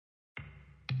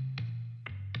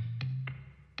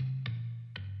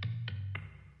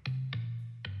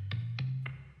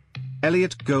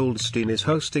Elliot Goldstein is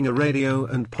hosting a radio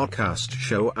and podcast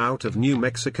show out of New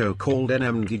Mexico called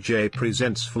NMDJ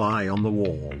Presents Fly on the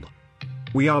Wall.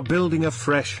 We are building a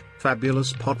fresh,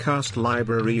 fabulous podcast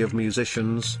library of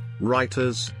musicians,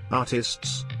 writers,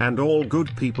 artists, and all good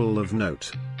people of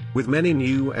note, with many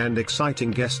new and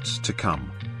exciting guests to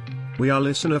come. We are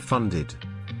listener funded.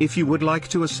 If you would like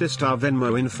to assist, our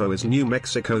Venmo info is New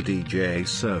Mexico DJ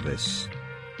Service.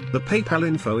 The PayPal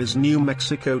info is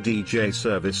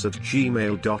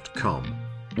newmexicodjservice@gmail.com.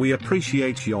 We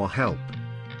appreciate your help.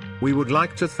 We would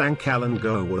like to thank Alan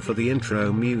Gower for the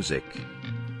intro music.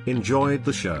 Enjoyed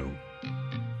the show.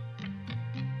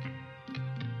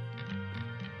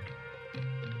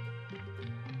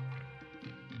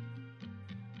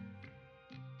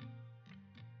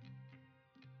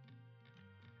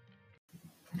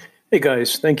 Hey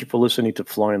guys, thank you for listening to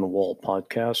Fly on the Wall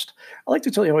podcast. I'd like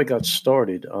to tell you how I got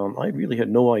started. I really had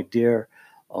no idea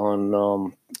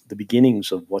on the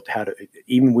beginnings of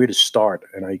even where to start.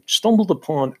 And I stumbled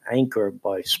upon Anchor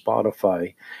by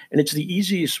Spotify. And it's the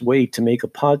easiest way to make a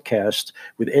podcast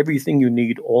with everything you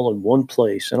need all in one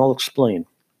place. And I'll explain.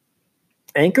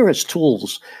 Anchor has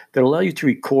tools that allow you to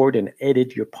record and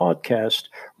edit your podcast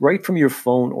right from your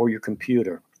phone or your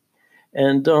computer.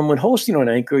 And when hosting on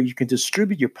Anchor, you can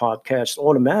distribute your podcast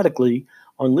automatically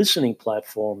on listening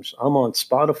platforms. I'm on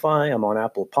Spotify, I'm on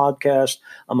Apple Podcasts,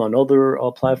 I'm on other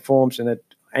platforms, and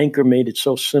Anchor made it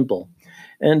so simple.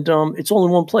 And it's all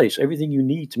in one place. Everything you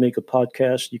need to make a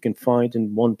podcast, you can find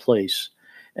in one place.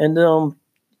 And the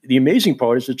amazing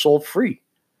part is it's all free.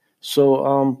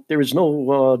 So there is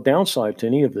no downside to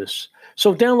any of this.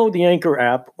 So download the Anchor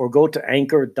app or go to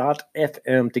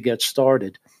anchor.fm to get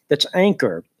started. That's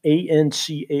Anchor,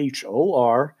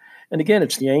 ANCHOR. And again,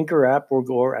 it's the Anchor app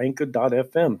or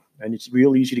anchor.fm. And it's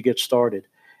real easy to get started.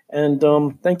 And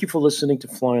thank you for listening to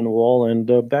Fly on the Wall.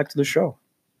 And back to the show.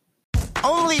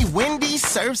 Only Wendy's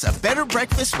serves a better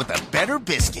breakfast with a better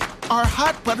biscuit. Our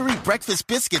hot, buttery breakfast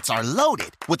biscuits are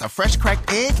loaded with a fresh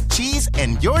cracked egg, cheese,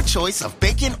 and your choice of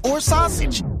bacon or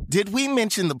sausage. Did we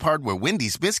mention the part where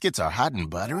Wendy's biscuits are hot and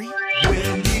buttery?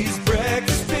 Wendy's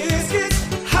breakfast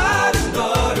biscuits, hot and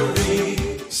buttery.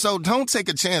 So don't take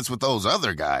a chance with those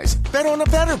other guys. Bet on a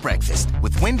better breakfast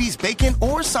with Wendy's bacon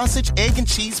or sausage, egg, and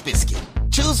cheese biscuit.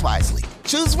 Choose wisely.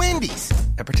 Choose Wendy's.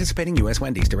 At participating U.S.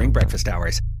 Wendy's during breakfast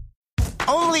hours.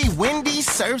 Only Wendy's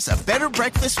serves a better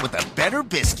breakfast with a better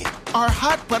biscuit. Our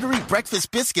hot, buttery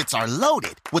breakfast biscuits are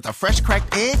loaded with a fresh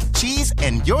cracked egg, cheese,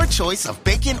 and your choice of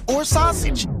bacon or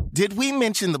sausage. Did we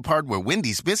mention the part where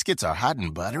Wendy's biscuits are hot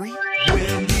and buttery?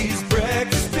 Wendy's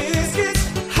breakfast biscuits,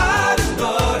 hot and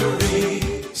buttery.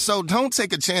 So don't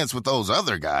take a chance with those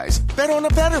other guys. Bet on a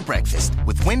better breakfast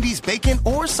with Wendy's bacon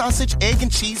or sausage, egg,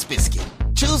 and cheese biscuit.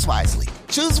 Choose wisely.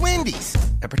 Choose Wendy's.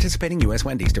 At participating U.S.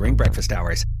 Wendy's during breakfast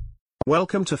hours.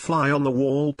 Welcome to Fly on the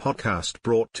Wall podcast,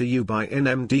 brought to you by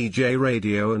NMDJ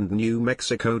Radio and New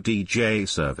Mexico DJ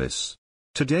Service.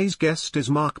 Today's guest is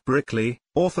Mark Brickley,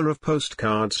 author of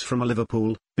Postcards from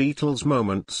Liverpool, Beatles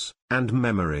Moments, and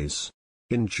Memories.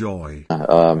 Enjoy.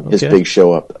 His big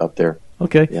show up there.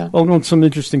 Okay. Yeah. I'll go on some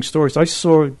interesting stories. I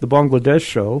saw the Bangladesh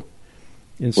show.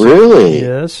 Really?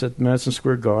 Yes, at Madison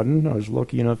Square Garden. I was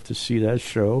lucky enough to see that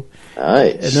show.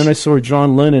 Nice. And then I saw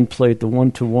John Lennon play at the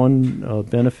 1-to-1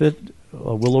 benefit,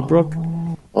 Willowbrook.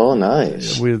 Oh,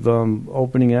 nice. With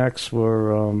opening acts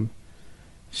were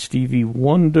Stevie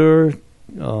Wonder,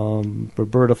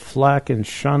 Roberta Flack, and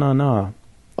Shana Na.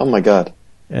 Oh, my God.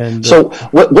 And so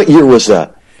what year was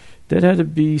that? That had to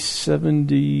be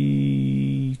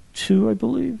 72, I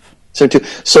believe. So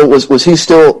was he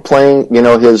still playing,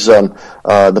 his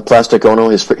the Plastic Ono,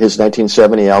 his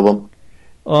 1970 album?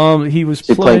 He was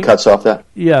playing cuts off that?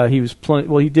 Yeah, he was playing.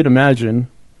 Well, he did Imagine.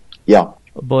 Yeah.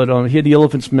 But he had the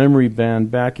Elephant's Memory Band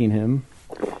backing him,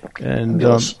 and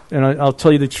Yes. I'll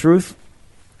tell you the truth.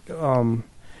 It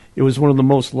was one of the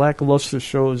most lackluster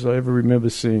shows I ever remember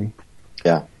seeing.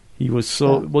 Yeah. He was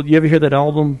so. Yeah. Well, you ever hear that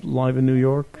album Live in New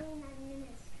York?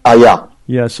 Yeah.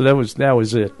 Yeah, so that was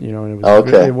it, and it was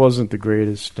okay. It wasn't the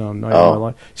greatest night of my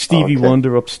life. Stevie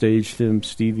Wonder upstaged him.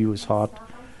 Stevie was hot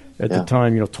at the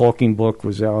time. Talking Book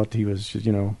was out. He was,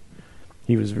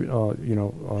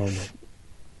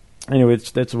 Anyway,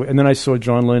 that's and then I saw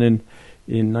John Lennon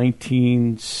in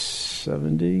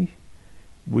 1970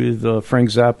 with Frank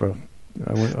Zappa.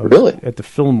 I really? At the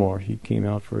Fillmore. He came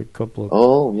out for a couple of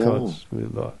cuts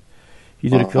with. He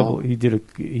did a couple. He did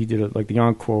like the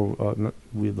encore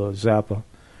with Zappa.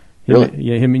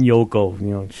 Him and Yoko.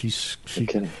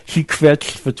 She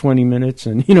fetched for 20 minutes,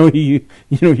 and he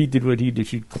did what he did.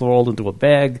 She crawled into a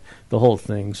bag. The whole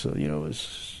thing. So it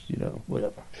was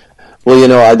whatever.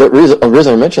 Well, the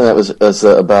reason I mentioned that was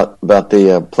about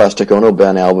the Plastic Ono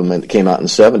Band album that came out in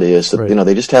 '70 is that Right.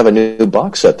 they just have a new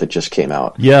box set that just came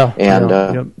out. Yeah, and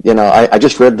yep. I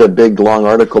just read the big long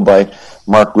article by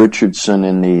Mark Richardson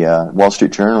in the Wall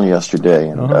Street Journal yesterday,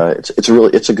 and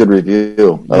it's a good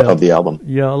review of the album.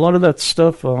 Yeah, a lot of that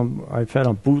stuff I've had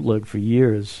on bootleg for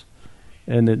years,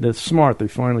 and they're smart. They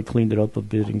finally cleaned it up a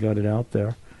bit and got it out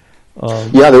there.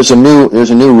 There's a new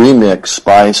remix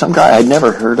by some guy I'd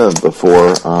never heard of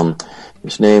before.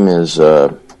 His name is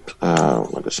what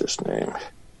is his name?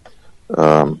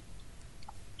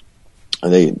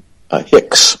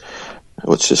 Hicks.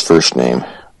 What's his first name?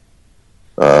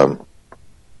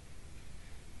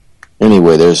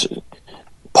 Anyway, there's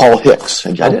Paul Hicks.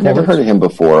 I'd never heard of him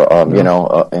before.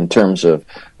 In terms of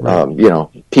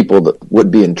people that would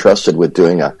be interested with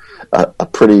doing a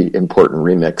pretty important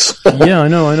remix. Yeah, I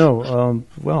know.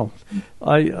 Well,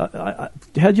 I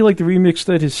how'd you like the remix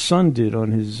that his son did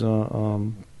on his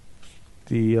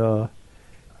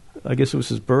I guess it was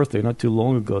his birthday not too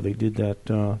long ago. They did that.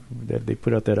 They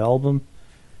put out that album,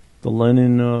 the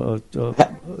Lennon.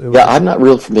 I'm not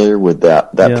real familiar with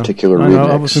that particular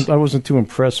remix. I wasn't too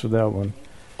impressed with that one.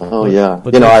 Oh,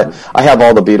 but I have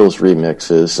all the Beatles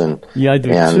remixes, and I do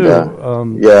too.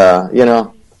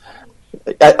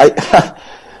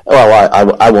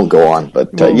 I won't go on,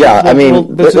 but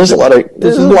there's a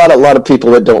lot of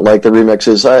people that don't like the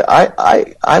remixes.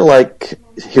 I like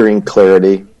hearing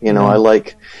clarity. I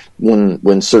like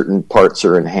when certain parts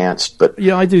are enhanced, but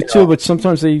I do too. But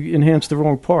sometimes they enhance the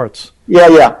wrong parts.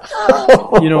 Yeah.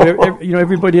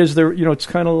 Everybody has their. It's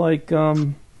kind of like.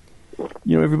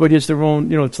 Everybody has their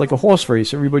own. It's like a horse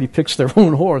race. Everybody picks their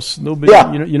own horse. Nobody.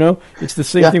 Yeah. It's the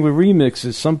same thing with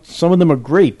remixes. Some of them are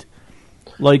great,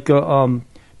 like the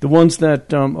ones that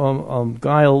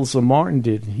Giles Martin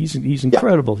did. He's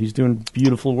incredible. He's doing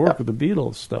beautiful work with the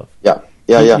Beatles stuff. Yeah.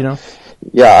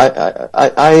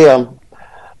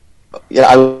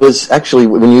 I was actually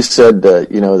when you said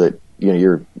that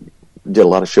you did a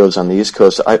lot of shows on the East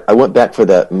Coast. I went back for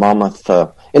that Monmouth.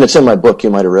 And it's in my book. You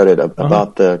might have read it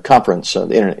about the conference, the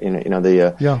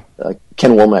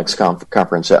Ken Womack's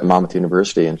conference at Monmouth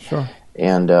University,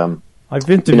 and I've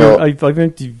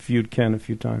interviewed Ken a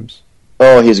few times.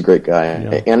 Oh, he's a great guy,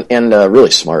 and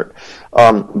really smart.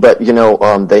 But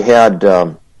they had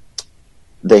the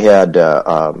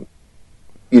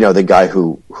guy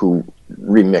who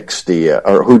remixed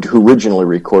or who originally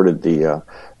recorded the.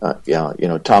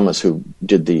 Thomas, who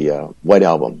did the White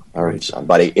Album, or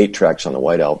about eight tracks on the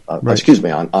White Album. Excuse me,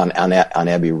 on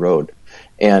Abbey Road,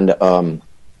 and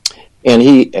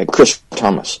he Chris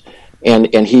Thomas, and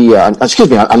he on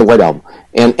the White Album,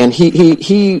 and he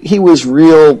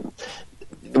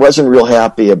wasn't real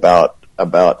happy about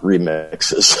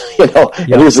remixes, And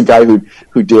he was the guy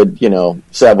who did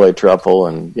Savoy Truffle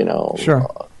and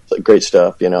great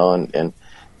stuff, and.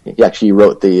 He actually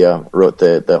wrote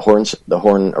the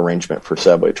horn arrangement for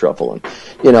Savoy Truffle, and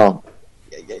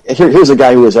here's a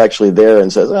guy who was actually there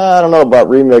and says, I don't know about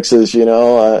remixes.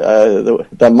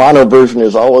 The mono version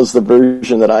is always the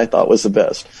version that I thought was the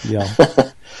best. Yeah.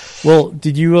 Well, do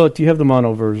you have the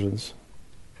mono versions?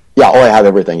 Yeah. Oh, I have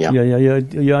everything. Yeah.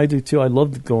 Yeah. I do too. I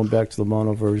love going back to the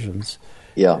mono versions.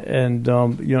 Yeah. And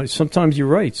sometimes you're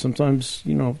right. Sometimes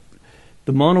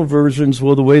the mono versions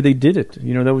were the way they did it.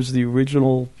 That was the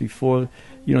original before,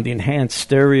 the enhanced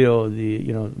stereo.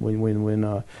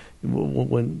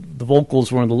 When the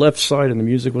vocals were on the left side and the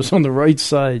music was on the right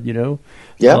side. Yeah.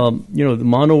 The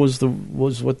mono was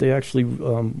what they actually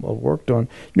worked on.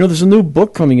 There's a new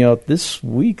book coming out this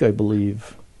week, I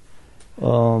believe.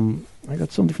 I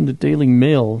got something from the Daily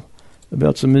Mail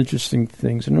about some interesting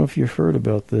things. I don't know if you've heard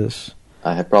about this.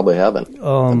 I probably haven't.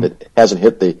 It hasn't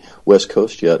hit the West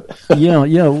Coast yet. Yeah.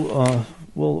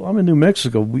 Well, I'm in New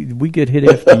Mexico. We get hit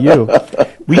after you.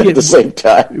 At the same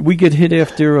time. We get hit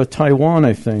after Taiwan,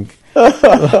 I think.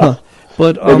 But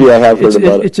maybe I have heard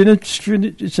about it.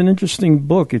 It's an interesting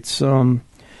book. It's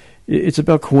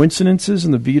about coincidences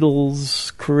in the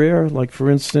Beatles' career. Like,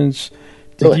 for instance,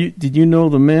 did you know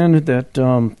the man that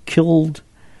killed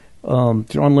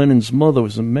John Lennon's mother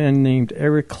was a man named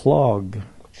Eric Clogg?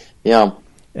 Yeah.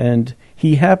 And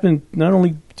he happened, not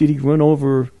only did he run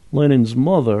over Lennon's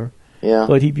mother,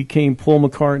 but he became Paul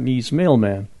McCartney's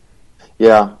mailman.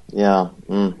 Yeah.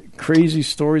 Crazy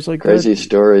stories like that. Crazy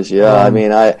stories, yeah. I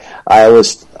mean, I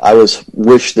was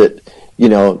wish that,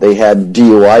 they had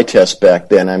DUI tests back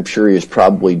then. I'm sure he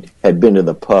had been to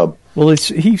the pub. Well,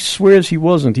 he swears he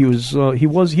wasn't. He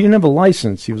didn't have a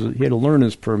license. He had a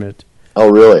learner's permit.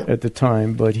 Oh, really? At the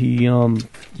time, but he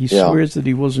swears that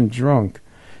he wasn't drunk.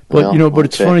 But but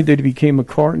it's funny that he became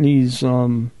McCartney's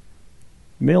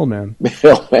mailman.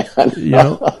 Mailman. You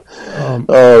know.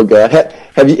 Oh God,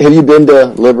 have you been to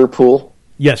Liverpool?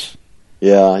 Yes.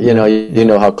 Yeah, you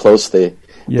know how close they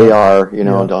are. You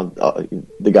know,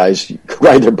 the guys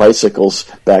ride their bicycles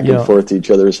back and forth to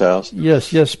each other's house.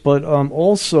 Yes, but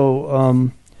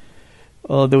also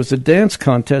there was a dance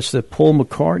contest that Paul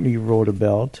McCartney wrote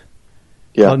about.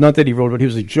 Yeah, not that he wrote, but he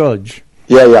was a judge.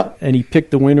 Yeah. And he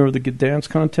picked the winner of the dance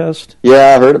contest.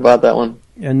 Yeah, I heard about that one.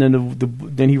 And then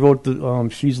then he wrote the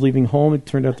 "She's Leaving Home." It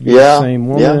turned out to be the same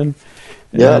woman.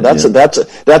 Yeah, that's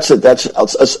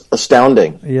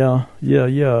astounding. Yeah,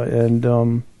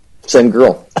 and same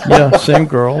girl. Yeah, same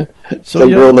girl. So,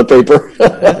 same girl in the paper.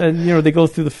 and they go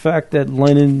through the fact that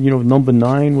Lennon, number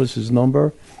 9 was his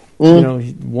number.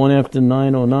 One after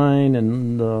 909,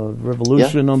 and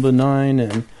Revolution number 9,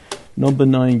 and number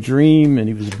 9 Dream, and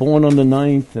he was born on the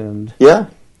 9th, and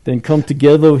then Come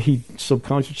Together. He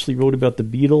subconsciously wrote about the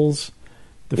Beatles.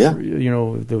 There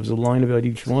was a line about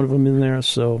each one of them in there.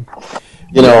 So,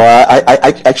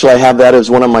 I actually have that as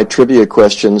one of my trivia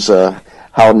questions.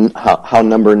 How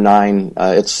number 9?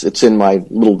 It's in my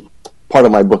little part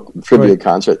of my book trivia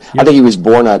concert. I think he was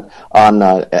born at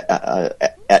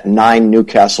 9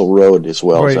 Newcastle Road as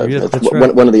well. Right, so that's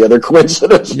right. One of the other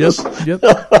coincidences. Yep.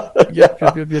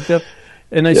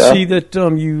 And I see that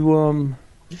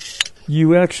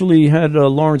you actually had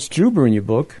Lawrence Juber in your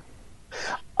book.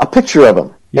 A picture of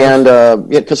him. Yes. And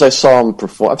because I saw him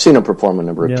perform. I've seen him perform a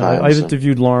number of times. I've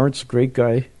interviewed Lawrence, great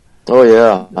guy. Oh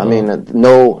yeah, I mean,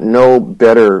 no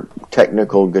better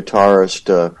technical guitarist,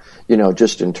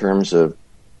 just in terms of,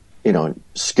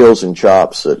 skills and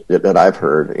chops that I've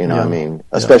heard. I mean,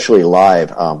 especially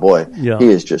live. Oh boy, he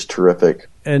is just terrific.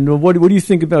 And what do you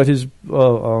think about his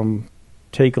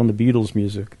take on the Beatles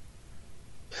music?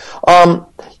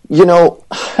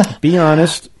 Be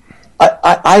honest.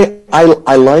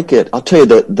 I like it. I'll tell you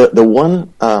the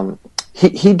one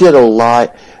he did a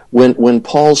lot. When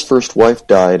Paul's first wife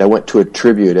died, I went to a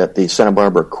tribute at the Santa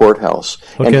Barbara courthouse,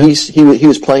 and he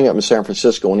was playing up in San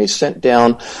Francisco, and he sent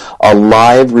down a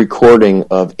live recording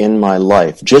of "In My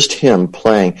Life," just him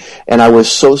playing, and I was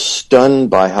so stunned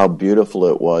by how beautiful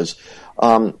it was.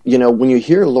 When you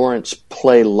hear Lawrence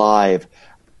play live,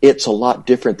 it's a lot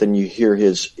different than you hear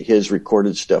his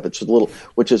recorded stuff.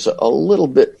 Which is a little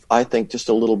bit, I think, just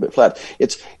a little bit flat.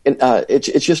 It's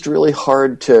just really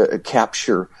hard to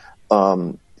capture. A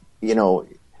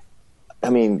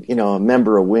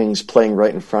member of Wings playing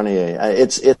right in front of you.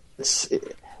 It's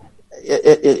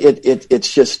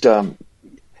just for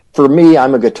me.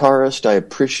 I'm a guitarist. I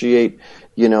appreciate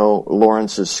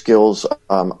Lawrence's skills.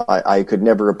 I could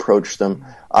never approach them.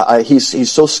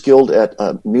 He's so skilled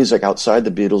at music outside the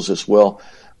Beatles as well.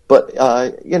 But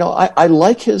I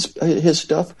like his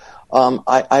stuff.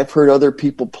 I've heard other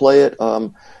people play it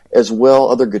as well,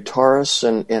 other guitarists,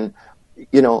 and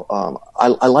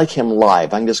I like him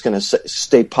live. I'm just going to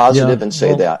stay positive and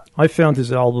say that. I found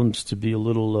his albums to be a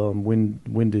little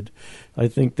winded. I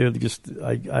think they're just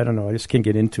I don't know. I just can't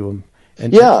get into them.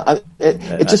 And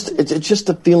it's just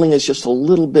the feeling is just a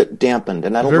little bit dampened,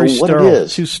 and I don't know what sterile, it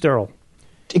is. Too sterile.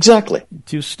 Exactly.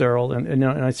 Too sterile, and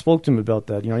I spoke to him about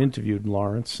that. I interviewed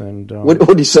Lawrence, and what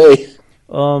did he say?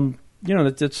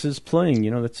 That's his playing.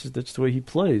 That's the way he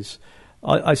plays.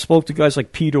 I spoke to guys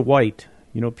like Peter White.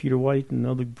 Peter White,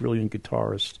 another brilliant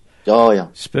guitarist. Oh yeah,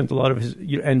 spent a lot of his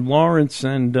and Lawrence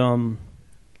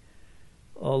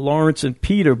and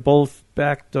Peter both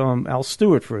backed Al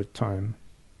Stewart for a time.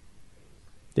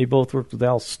 They both worked with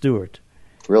Al Stewart.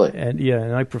 Really?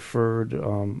 And I preferred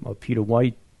Peter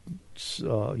White's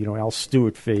Al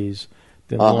Stewart phase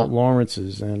than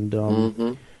Lawrence's,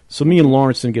 and so me and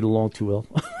Lawrence didn't get along too well.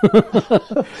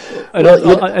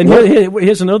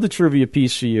 Here's another trivia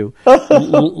piece for you.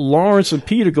 Lawrence and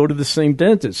Peter go to the same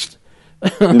dentist.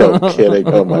 No kidding.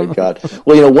 Oh, my God.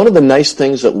 Well, one of the nice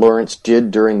things that Lawrence did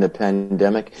during the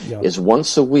pandemic is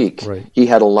once a week he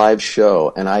had a live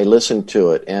show, and I listened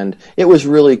to it, and it was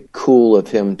really cool of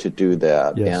him to do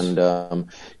that. Yes. And,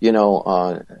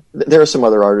 there are some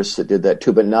other artists that did that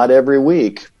too, but not every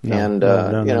week.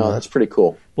 No, that's pretty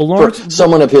cool. Well, Lawrence, for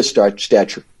someone of his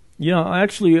stature. Yeah, I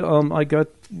actually, I got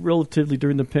relatively,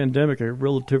 during the pandemic, I got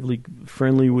relatively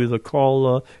friendly with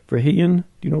Carl Verheyen.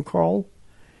 Do you know Carl?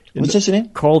 What's his name?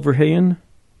 Carl Verheyen.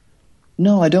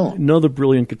 No, I don't. Another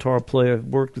brilliant guitar player.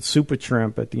 Worked with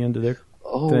Supertramp at the end of their thing.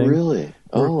 Oh, really?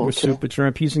 Worked with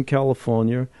Supertramp. He's in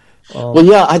California.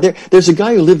 There's a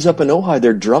guy who lives up in Ojai.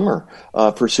 Their drummer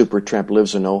for Supertramp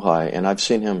lives in Ojai, and I've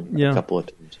seen him a couple of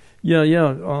times.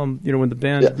 Yeah. When the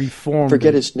band reformed,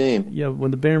 forget his name. Yeah,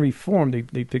 when the band reformed,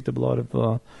 they picked up a lot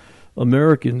of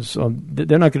Americans.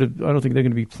 They're not going to. I don't think they're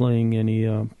going to be playing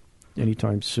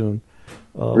anytime soon.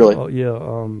 Really?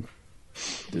 Yeah.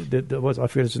 That was, I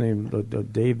forget his name.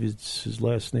 David's his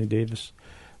last name. Davis.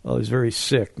 He's very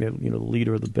sick. The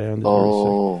leader of the band is very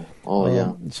sick.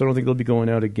 Yeah. So I don't think they'll be going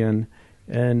out again.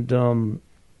 And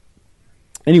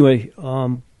anyway, I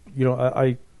don't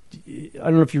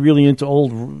know if you're really into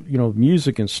old,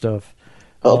 music and stuff.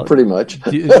 Pretty much.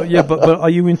 Yeah, but are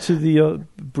you into the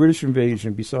British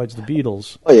invasion besides the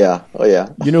Beatles? Oh yeah.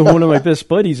 You know who one of my best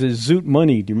buddies is? Zoot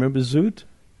Money. Do you remember Zoot?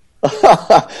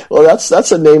 Well,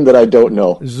 that's a name that I don't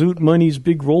know. Zoot Money's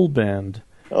big roll band.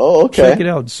 Oh, okay. Check it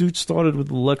out. Zoot started with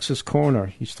Alexis Corner.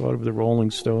 He started with the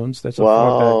Rolling Stones. That's how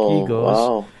far back he goes.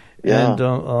 Wow. Yeah.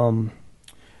 And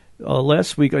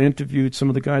last week I interviewed some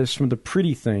of the guys from the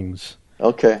Pretty Things.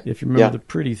 Okay. If you remember the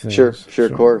Pretty Things. Sure,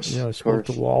 of course. Yeah, I spoke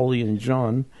to Wally and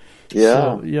John.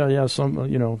 Yeah. So, some,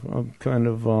 I'm kind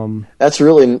of... That's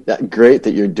really great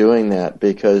that you're doing that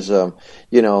because,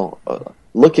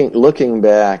 looking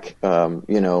back,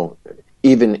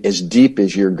 even as deep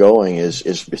as you're going is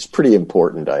pretty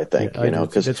important, I think,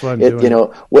 because that's what I'm doing.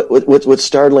 What's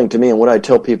startling to me and what I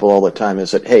tell people all the time is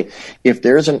that, hey, if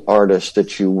there's an artist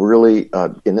that you really,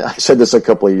 and I said this a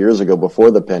couple of years ago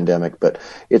before the pandemic, but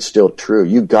it's still true.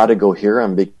 You got to go hear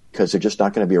them because they're just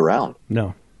not going to be around.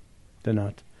 No, they're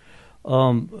not.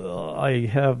 I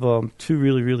have two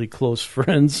really, really close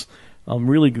friends. I'm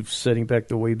really good setting back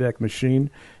the Wayback Machine.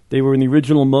 They were in the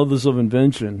original Mothers of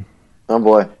Invention. Oh,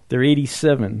 boy. They're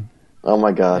 87. Oh,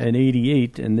 my God. And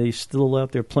 88, and they still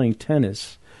out there playing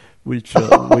tennis, which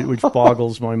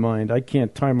boggles my mind. I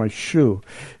can't tie my shoe,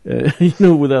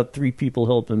 without three people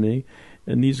helping me.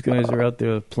 And these guys are out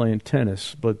there playing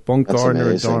tennis. But Bunk Gardner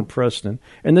and Don Preston.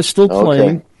 And they're still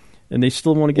playing. Okay. And they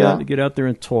still want to get out there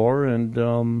and tour.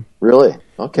 And really?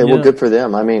 Okay, well, good for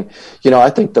them. I mean, I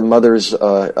think the Mothers,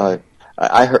 I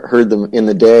heard them in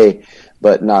the day,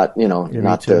 but not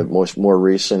not the more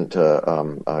recent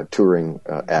touring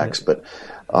acts. Yeah. But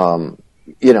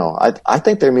I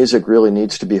think their music really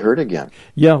needs to be heard again.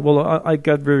 Yeah, well, I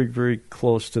got very, very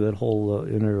close to that whole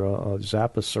inner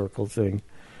Zappa circle thing,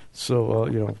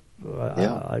 so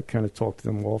I kind of talk to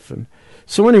them often.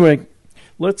 So anyway,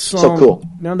 let's. So cool.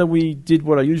 Now that we did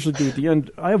what I usually do at the end,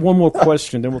 I have one more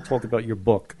question. Then we'll talk about your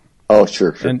book. Oh,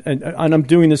 sure. And I'm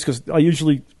doing this because I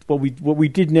usually what we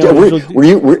did now. Yeah,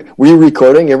 were you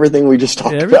recording everything we just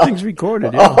talked about? Everything's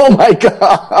recorded. Yeah. Oh my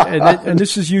God! And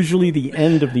this is usually the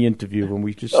end of the interview when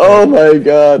we just. Oh my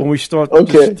God! When we start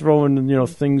just throwing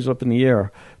things up in the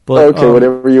air. But, okay,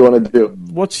 whatever you want to do.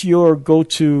 What's your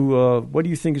go-to? What do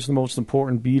you think is the most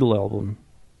important Beatle album?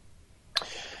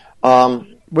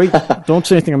 Wait, don't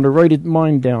say anything. I'm going to write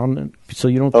mine down so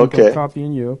you don't think I'm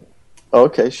copying you.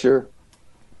 Okay, sure.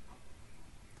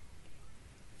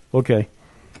 Okay.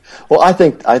 Well, I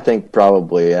think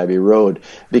probably Abbey Road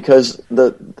because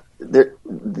the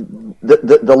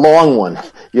long one,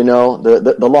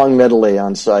 the long medley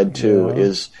on side 2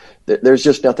 is there's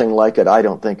just nothing like it. I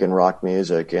don't think in rock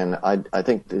music, and I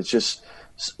think there's just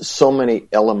so many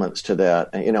elements to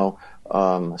that.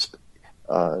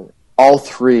 All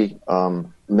three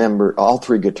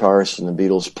guitarists in the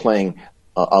Beatles playing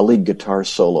a lead guitar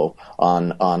solo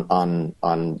on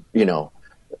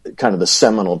kind of the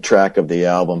seminal track of the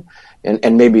album,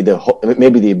 and maybe the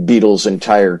Beatles'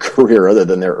 entire career, other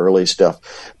than their early stuff.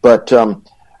 But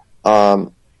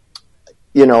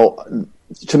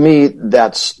to me,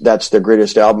 that's their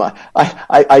greatest album.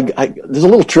 I there's a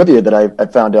little trivia that I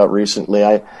found out recently.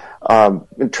 I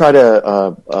try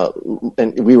to,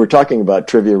 and we were talking about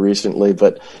trivia recently,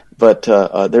 but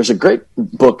there's a great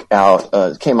book out.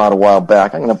 It came out a while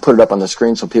back. I'm going to put it up on the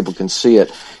screen so people can see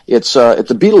it. It's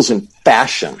the Beatles in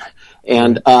Fashion,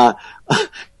 and how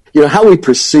we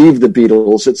perceive the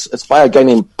Beatles. It's by a guy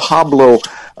named Pablo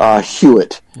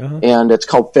Hewitt, and it's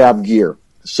called Fab Gear.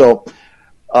 So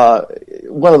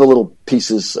one of the little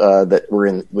pieces that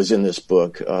was in this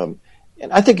book, and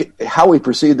I think how we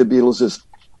perceive the Beatles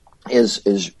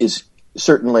is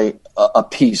certainly a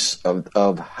piece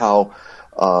of how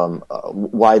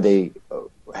why they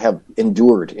have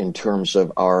endured in terms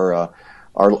of our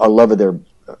love of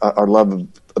our love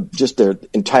of just their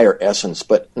entire essence,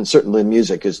 and certainly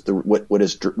music is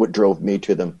what drove me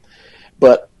to them.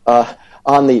 But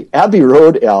on the Abbey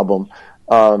Road album,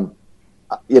 it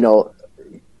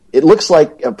looks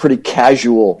like a pretty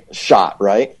casual shot,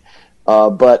 right?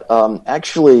 But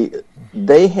actually,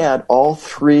 they had all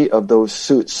three of those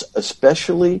suits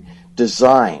especially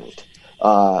designed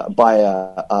by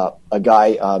a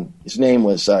guy. His name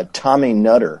was Tommy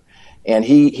Nutter, and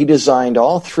he designed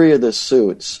all three of the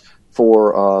suits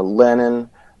for Lennon,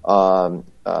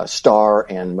 Starr,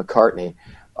 and McCartney.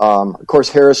 Of course,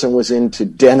 Harrison was into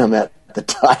denim at at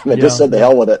the time and just said the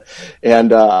hell with it.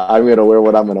 And I'm going to wear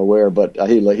what I'm going to wear. But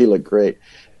he looked great.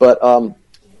 But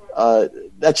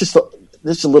that's just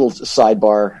a little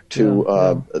sidebar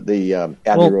to the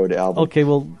Abbey Road album. Okay,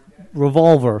 well,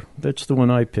 Revolver, that's the one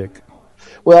I pick.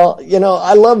 Well,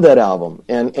 I love that album.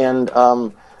 And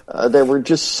there were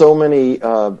just so many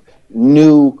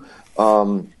new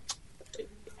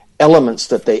elements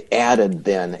that they added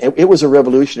then. It was a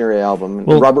revolutionary album.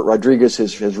 Well, Robert Rodriguez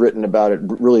has written about it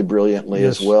really brilliantly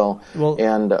as well. Well,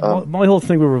 and my whole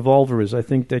thing with Revolver is I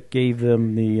think that gave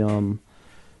them the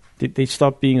they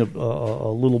stopped being a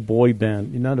little boy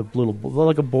band, not a little,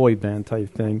 like a boy band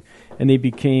type thing, and they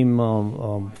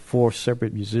became 4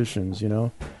 separate musicians.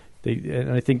 And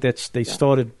I think they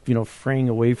started fraying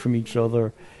away from each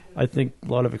other. I think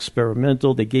a lot of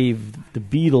experimental. They gave the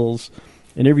Beatles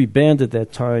and every band at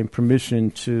that time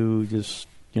permission to just,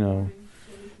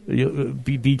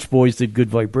 Beach Boys did Good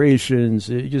Vibrations.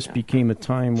 It just became a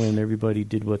time when everybody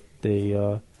did what they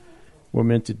were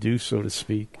meant to do, so to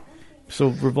speak. So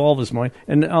Revolver's mine.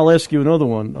 And I'll ask you another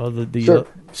one, the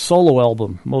solo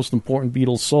album, most important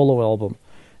Beatles solo album.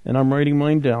 And I'm writing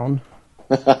mine down.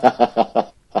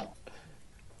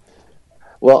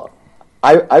 Well,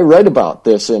 I write about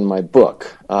this in my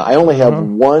book. I only have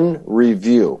one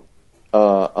review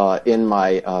in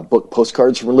my book,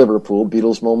 Postcards from Liverpool,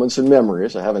 Beatles Moments and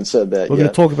Memories. I haven't said that yet. We're going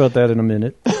to talk about that in a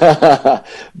minute. But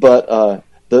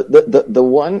the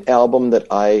one album that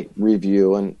I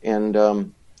review, and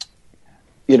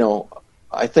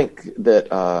I think that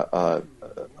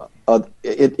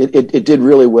it did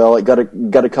really well. It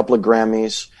got a couple of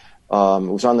Grammys.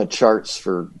 It was on the charts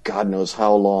for God knows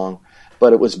how long.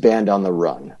 But it was Band on the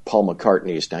Run, Paul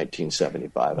McCartney's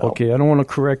 1975 album. Okay, I don't want to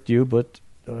correct you, but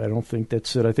I don't think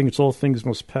that's it. I think it's All Things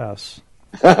Must Pass.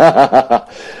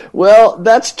 Well,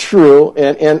 that's true,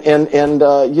 and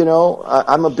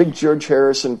I'm a big George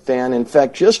Harrison fan. In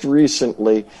fact, just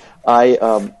recently, I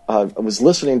was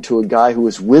listening to a guy who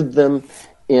was with them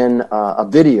in a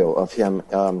video of him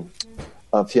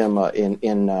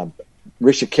in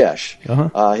Rishikesh,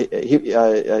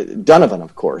 Donovan,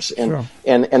 of course, and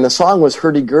the song was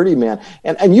 "Hurdy-Gurdy Man,"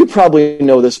 and you probably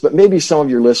know this, but maybe some of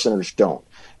your listeners don't.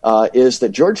 Is that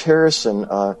George Harrison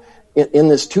in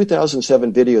this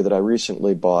 2007 video that I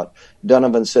recently bought?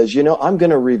 Donovan says, I'm going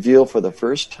to reveal for the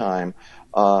first time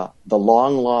the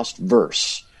long lost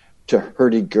verse to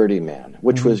 "Hurdy-Gurdy Man,"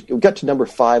 which got to number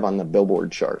 5 on the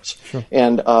Billboard charts. Sure.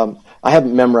 And I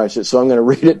haven't memorized it, so I'm going to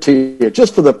read it to you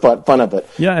just for the fun of it.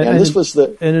 Yeah, and this was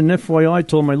and an FYI, I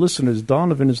told my listeners,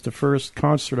 Donovan is the first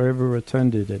concert I ever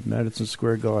attended at Madison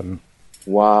Square Garden.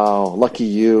 Wow, lucky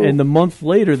you. And the month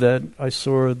later that I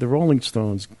saw the Rolling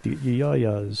Stones, the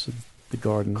Yayas, at the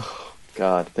Garden.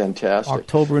 God, fantastic.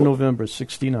 October and November,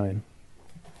 1969.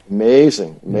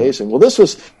 Amazing. Well, this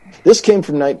came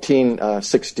from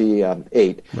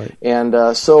 1968, right.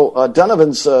 And so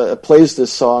Donovan's plays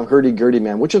this song "Hurdy-Gurdy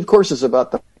Man," which of course is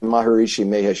about the Maharishi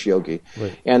Mahesh Yogi.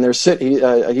 Right. And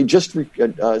he just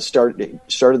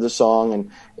started the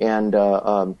song, and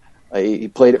he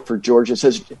played it for George. And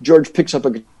says George picks up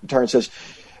a guitar and says,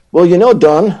 "Well,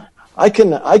 Don, I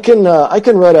think I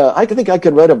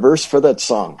could write a verse for that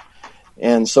song."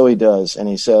 And so he does, and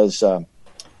he says,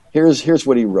 "Here's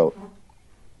what he wrote.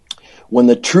 When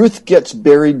the truth gets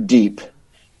buried deep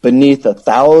beneath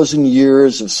 1,000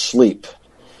 years of sleep,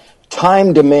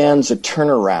 time demands a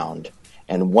turnaround,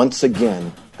 and once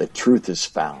again the truth is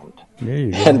found." There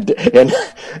you go. And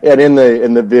in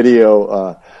the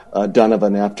video,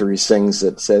 Donovan, after he sings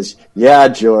it, says, "Yeah,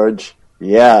 George.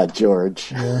 Yeah,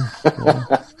 George." Yeah.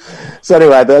 So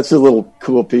anyway, that's a little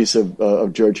cool piece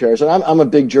of George Harrison. I'm a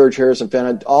big George Harrison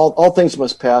fan. All Things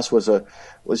Must Pass was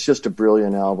just a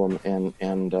brilliant album, and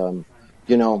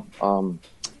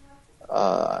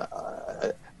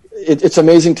it's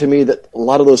amazing to me that a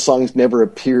lot of those songs never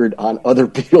appeared on other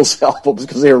Beatles albums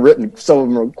because they were written, some of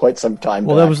them, quite some time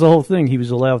back. That was the whole thing. He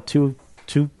was allowed two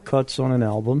cuts on an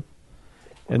album,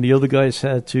 and the other guys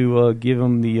had to give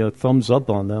him the thumbs up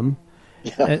on them.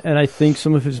 Yeah. And I think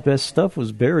some of his best stuff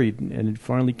was buried, and it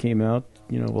finally came out,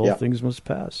 All Things Must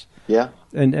Pass. Yeah.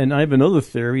 And I have another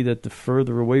theory that the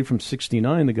further away from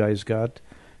 69 the guys got,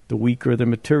 the weaker the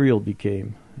material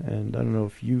became. And I don't know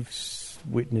if you've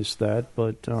witnessed that,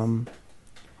 but I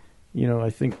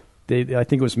think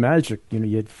it was magic.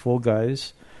 You had 4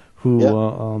 guys who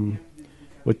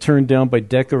were turned down by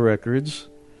Decca Records.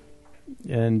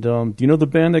 And do you know the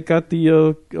band that got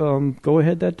the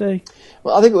go-ahead that day?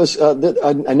 Well, I think it was. I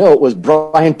know it was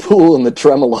Brian Poole and the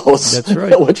Tremolos. That's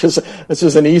right. This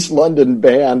was an East London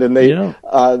band, and they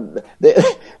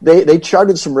they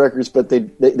charted some records, but they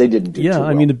didn't do too well.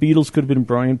 I mean, the Beatles could have been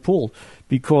Brian Poole,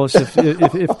 because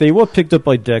if they were picked up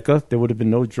by Decca, there would have been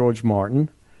no George Martin.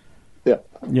 Yeah.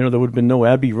 There would have been no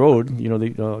Abbey Road.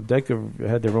 Decca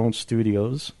had their own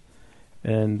studios.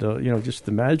 And, just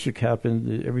the magic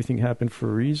happened. Everything happened for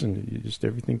a reason.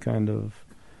 Everything kind of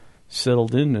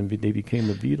settled in, and they became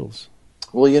the Beatles.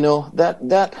 Well,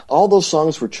 that all those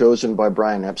songs were chosen by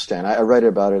Brian Epstein. I write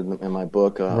about it in my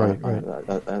book. Right.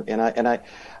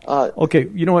 Okay,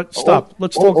 you know what? Stop.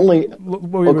 Let's talk. Go ahead.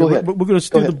 We're going to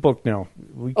do the book now.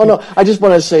 No. I just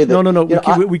want to say that. No.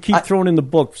 We keep throwing in the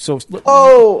book. So.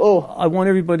 I want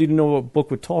everybody to know what book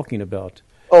we're talking about.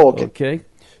 Oh, okay. Okay.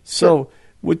 So.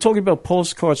 We're talking about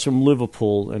Postcards from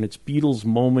Liverpool, and it's Beatles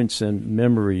moments and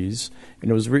memories. And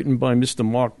it was written by Mr.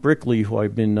 Mark Brickley, who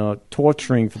I've been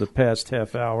torturing for the past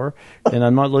half hour, and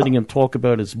I'm not letting him talk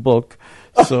about his book.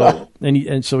 So,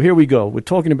 so here we go. We're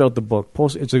talking about the book.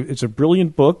 It's a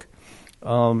brilliant book.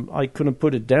 I couldn't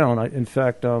put it down. In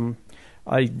fact,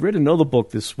 I read another book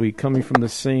this week coming from the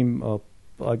same,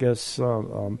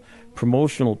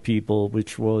 promotional people,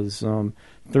 which was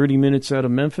 30 Minutes Out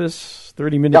of Memphis,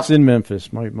 30 Minutes in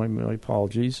Memphis. My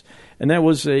apologies. And that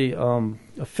was a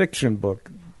fiction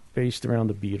book based around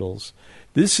the Beatles.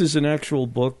 This is an actual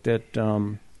book that,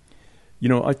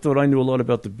 I thought I knew a lot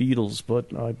about the Beatles,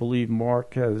 but I believe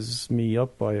Mark has me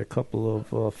up by a couple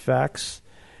of facts.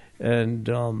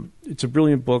 And it's a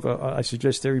brilliant book. I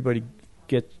suggest everybody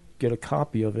get a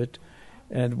copy of it.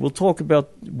 And we'll talk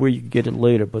about where you can get it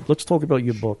later, but let's talk about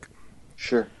your book.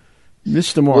 Sure.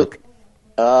 Mr. Mark.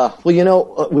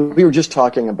 We were just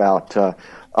talking about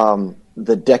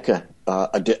the Decca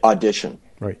audition,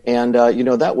 right? And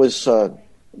that was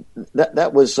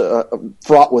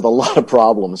fraught with a lot of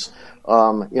problems.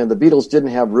 The Beatles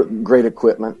didn't have great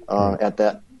equipment at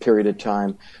that period of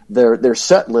time. Their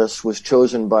set list was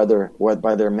chosen by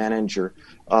their manager,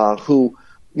 who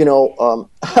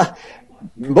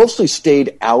mostly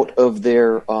stayed out of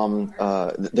their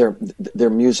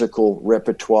musical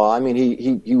repertoire. I mean,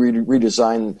 he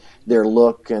redesigned their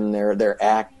look and their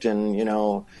act, and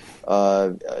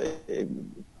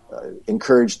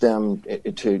encouraged them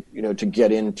to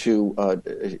get into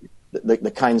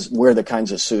the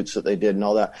kinds of suits that they did and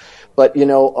all that. But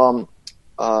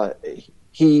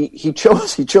he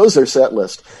chose their set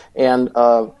list, and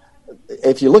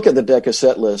if you look at the Decca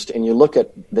set list and you look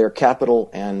at their Capitol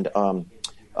and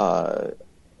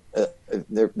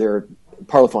their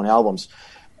Parlophone albums,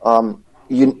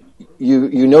 you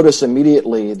notice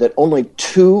immediately that only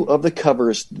 2 of the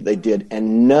covers they did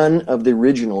and none of the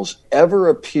originals ever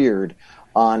appeared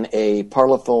on a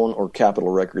Parlophone or Capitol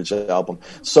Records album.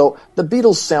 So the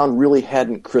Beatles sound really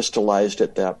hadn't crystallized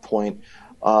at that point,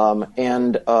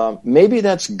 and maybe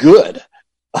that's good.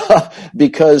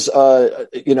 Because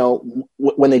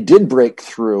when they did break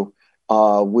through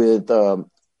with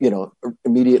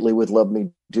immediately with Love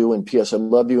Me Do and P.S. I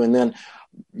Love You, and then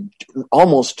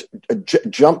almost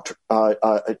jumped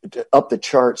up the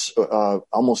charts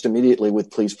almost immediately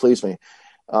with Please Please Me,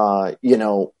 all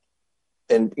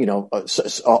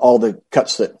the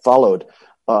cuts that followed.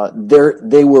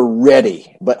 They were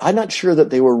ready, but I'm not sure that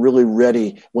they were really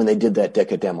ready when they did that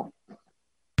Decca demo.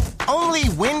 Only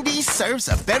Wendy's serves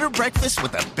a better breakfast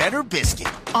with a better biscuit.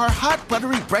 Our hot,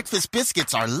 buttery breakfast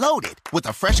biscuits are loaded with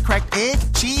a fresh cracked egg,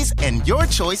 cheese, and your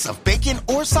choice of bacon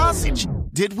or sausage.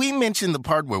 Did we mention the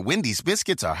part where Wendy's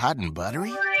biscuits are hot and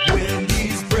buttery?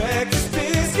 Wendy's breakfast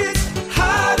biscuits,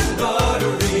 hot and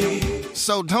buttery.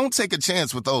 So don't take a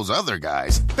chance with those other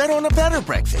guys. Bet on a better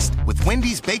breakfast with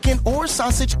Wendy's bacon or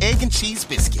sausage, egg, and cheese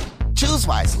biscuit. Choose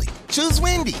wisely. Choose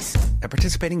Wendy's. At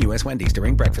participating U.S. Wendy's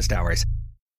during breakfast hours.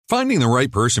 Finding the right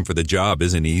person for the job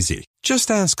isn't easy. Just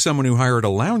ask someone who hired a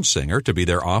lounge singer to be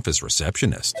their office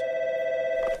receptionist.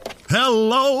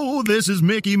 Hello, this is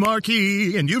Mickey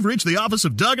Marquis, and you've reached the office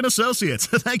of Doug & Associates.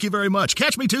 Thank you very much.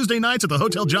 Catch me Tuesday nights at the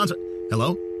Hotel Johnson.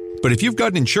 Hello? But if you've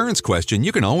got an insurance question,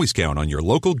 you can always count on your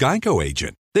local Geico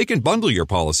agent. They can bundle your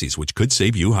policies, which could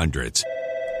save you hundreds.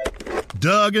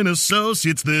 Doug &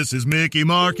 Associates, this is Mickey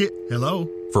Marquis. Hello?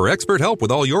 For expert help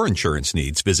with all your insurance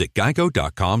needs, visit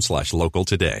geico.com/local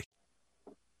today.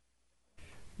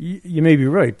 You may be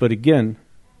right, but again,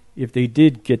 if they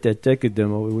did get that Decca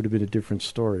demo, it would have been a different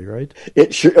story, right?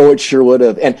 It sure would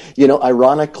have. And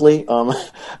ironically,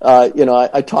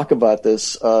 I talk about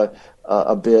this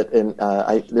a bit, and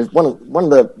there's one of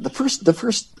the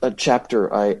first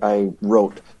chapter I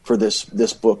wrote for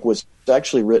this book was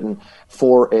actually written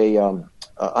for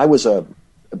I was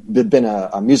been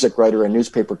a music writer and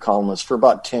newspaper columnist for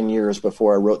about 10 years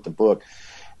before I wrote the book,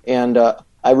 and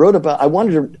I wrote about I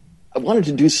wanted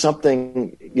to do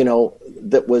something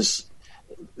that was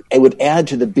it would add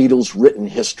to the Beatles' written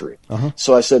history.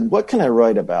 So I said, what can I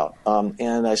write about?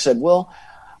 And I said, well,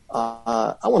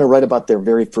 I want to write about their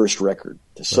very first record.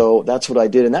 So that's what I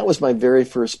did, and that was my very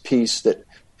first piece that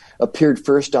appeared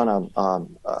first on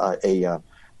a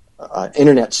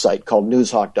internet site called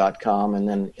newshawk.com, and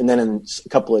then in a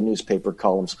couple of newspaper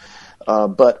columns.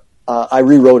 But I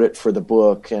rewrote it for the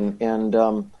book, and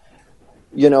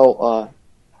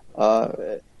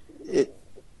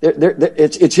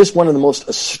it's just one of the most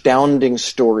astounding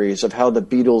stories of how the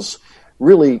Beatles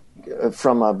really,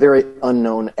 from a very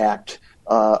unknown act,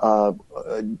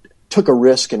 took a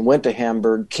risk and went to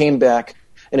Hamburg, came back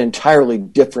an entirely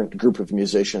different group of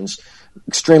musicians,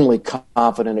 extremely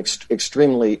confident,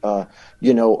 extremely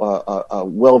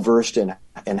well versed in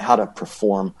how to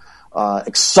perform,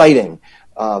 exciting,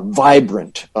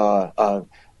 vibrant,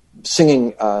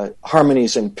 singing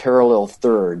harmonies in parallel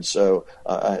thirds, so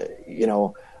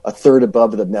a third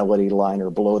above the melody line or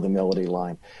below the melody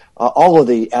line. All of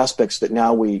the aspects that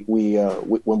now we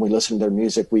when we listen to their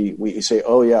music, we say,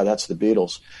 oh yeah, that's the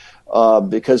Beatles,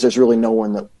 because there's really no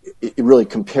one that it really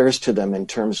compares to them in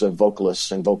terms of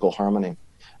vocalists and vocal harmony,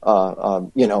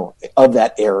 of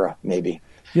that era, maybe.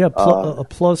 Yeah.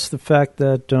 Plus the fact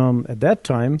that at that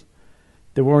time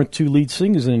there weren't two lead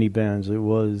singers in any bands. It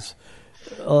was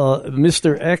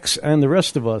Mr. X and the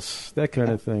rest of us, that kind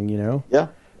of thing, Yeah,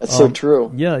 that's so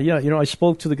true. Yeah. I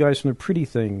spoke to the guys from the Pretty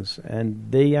Things,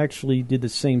 and they actually did the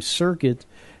same circuit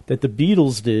that the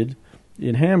Beatles did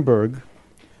in Hamburg,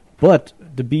 but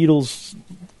the Beatles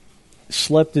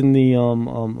slept in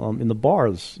the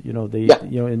bars,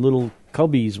 in little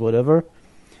cubbies, whatever.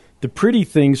 The Pretty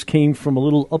Things came from a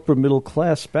little upper middle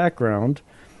class background,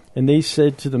 and they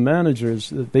said to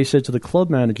the club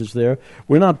managers there,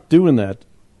 we're not doing that.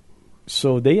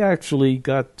 So they actually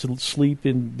got to sleep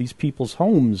in these people's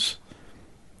homes.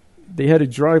 They had to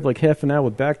drive like half an hour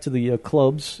back to the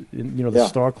clubs, the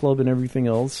Star Club and everything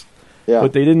else. Yeah.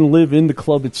 But they didn't live in the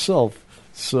club itself.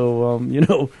 So,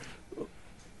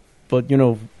 but,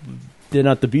 they're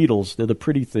not the Beatles. They're the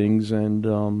Pretty Things.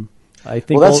 And I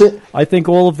think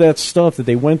all of that stuff that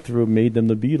they went through made them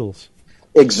the Beatles.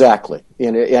 Exactly,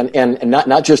 and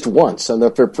not just once. And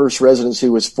their first residency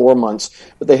was 4 months,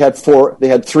 but they had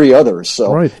 3 others.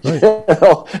 So right.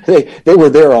 They were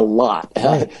there a lot.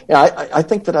 Right. I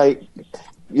think that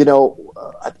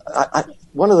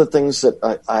one of the things that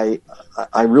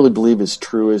I really believe is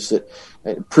true is that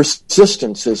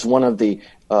persistence is one of the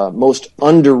most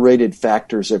underrated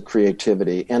factors of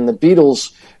creativity, and the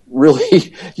Beatles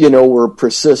really, were a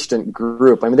persistent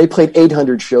group. I mean, they played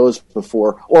 800 shows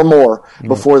before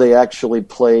they actually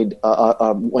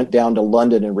went down to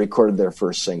London and recorded their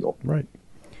first single. Right.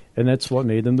 And that's what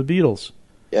made them the Beatles.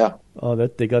 Yeah.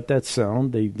 That they got that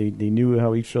sound. They knew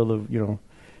how each other,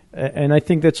 and I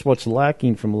think that's what's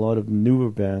lacking from a lot of newer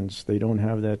bands. They don't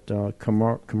have that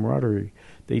camaraderie.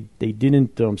 They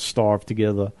didn't starve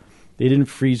together. They didn't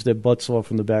freeze their butts off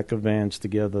in the back of vans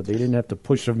together. They didn't have to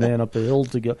push a man up a hill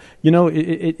together.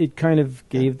 It kind of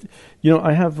gave.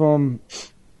 I have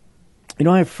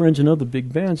friends in other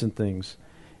big bands and things,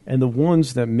 and the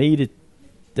ones that made it,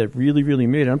 that really, really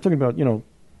made it. I'm talking about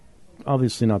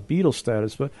obviously not Beatles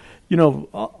status, but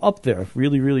up there,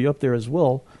 really, really up there as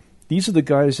well. These are the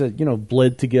guys that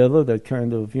bled together, that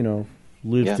kind of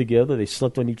lived together. They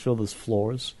slept on each other's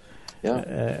floors.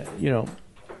 Yeah.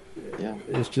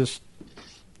 It's just.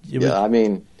 I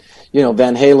mean,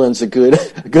 Van Halen's a good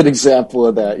example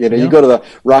of that. You go to the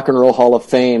Rock and Roll Hall of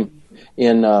Fame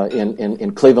in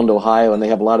Cleveland, Ohio, and they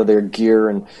have a lot of their gear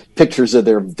and pictures of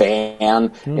their van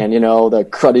and the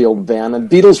cruddy old van. And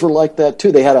Beatles were like that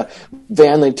too. They had a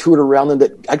van they toured around them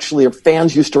that actually their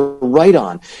fans used to write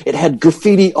on. It had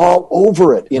graffiti all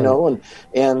over it,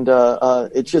 and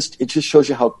it just shows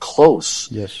you how close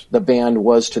the band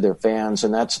was to their fans,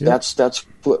 and that's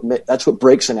what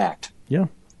breaks an act. Yeah.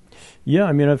 Yeah,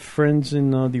 I mean, I have friends in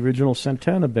the original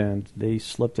Santana band. They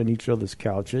slept on each other's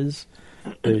couches.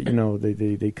 They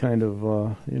kind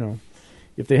of,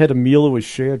 if they had a meal, it was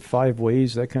shared 5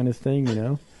 ways, that kind of thing,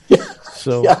 Yeah.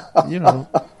 So,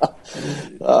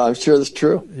 I'm sure that's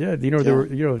true. Yeah, there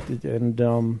were, and,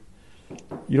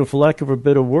 for lack of a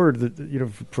better word,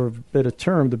 for a better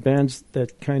term, the bands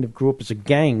that kind of grew up as a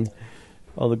gang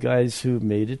are the guys who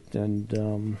made it,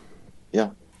 and,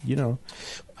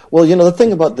 Well, the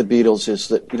thing about the Beatles is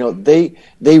that,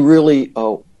 they really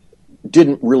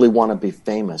didn't really want to be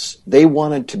famous. They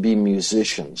wanted to be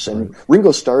musicians. And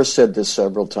Ringo Starr said this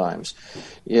several times,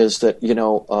 is that,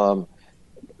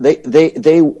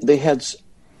 they had,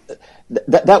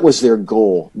 that was their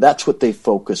goal. That's what they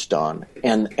focused on.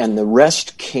 And the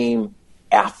rest came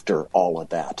after all of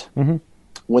that. Mm-hmm.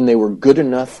 when they were good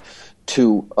enough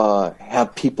to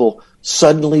have people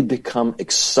suddenly become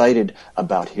excited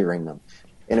about hearing them.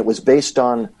 And it was based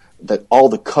on all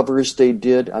the covers they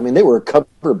did. I mean, they were a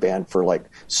cover band for like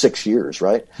 6 years,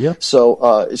 right? Yeah.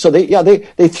 So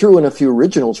they threw in a few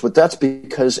originals, but that's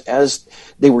because as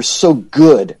they were so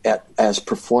good as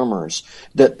performers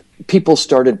that people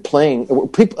started playing.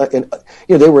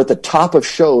 They were at the top of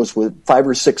shows with 5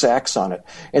 or 6 acts on it,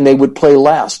 and they would play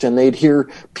last, and they'd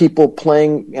hear people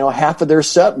playing, half of their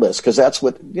set list, because that's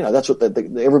what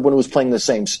everyone was playing the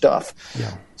same stuff.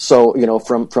 Yeah. So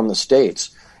from the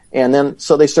States. And then,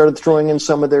 so they started throwing in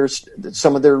some of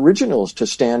their originals to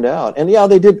stand out. And yeah,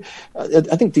 they did.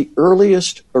 I think the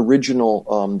earliest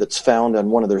original that's found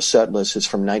on one of their set lists is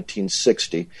from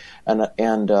 1960, and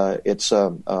it's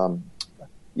One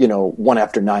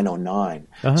After 909.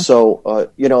 Uh-huh. So a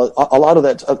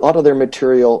lot of their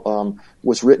material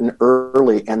was written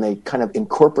early, and they kind of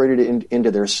incorporated it into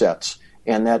their sets,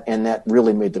 and that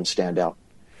really made them stand out.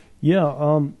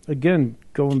 Yeah. Again,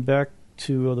 going back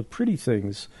to the Pretty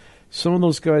Things. Some of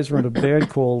those guys were in a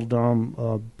band called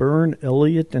Byrne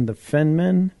Elliott and the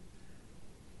Fenmen,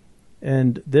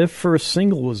 and their first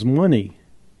single was Money.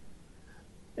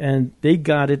 And they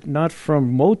got it not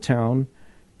from Motown,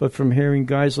 but from hearing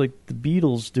guys like the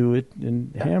Beatles do it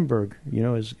in Hamburg,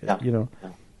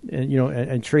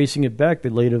 and tracing it back. They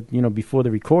later, before they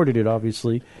recorded it,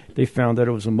 obviously, they found that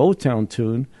it was a Motown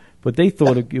tune, but they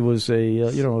thought it was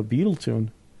a Beatle tune.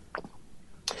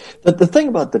 The thing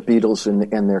about the Beatles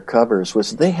and their covers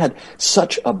was they had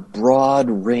such a broad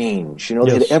range. They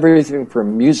had everything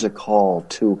from music hall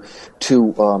to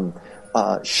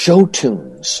show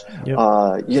tunes.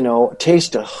 Yep.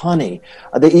 Taste of Honey.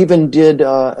 They even did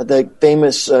the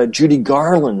famous Judy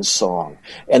Garland song,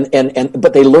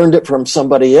 but they learned it from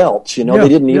somebody else. They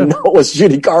didn't even know it was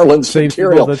Judy Garland's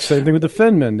material. Well, that's the same thing with the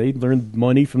Fenmen. They learned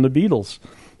Money from the Beatles.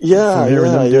 Yeah, from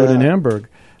hearing them do it in Hamburg.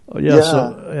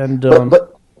 But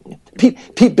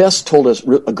Pete Best told us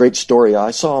a great story.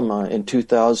 I saw him in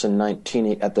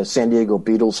 2019 at the San Diego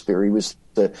Beatles Fair.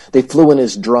 They flew in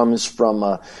his drums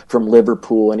from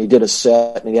Liverpool, and he did a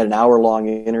set, and he had an hour-long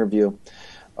interview.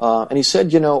 And he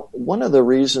said, one of the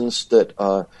reasons that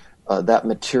that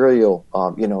material,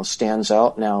 stands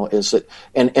out now is that,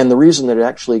 and the reason that it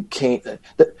actually came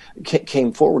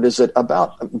forward is that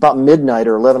about midnight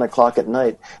or 11 o'clock at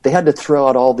night, they had to throw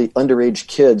out all the underage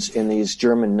kids in these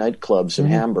German nightclubs in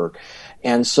Hamburg.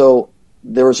 And so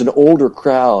there was an older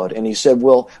crowd, and he said,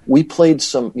 well, we played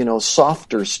some,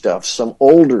 softer stuff, some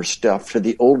older stuff to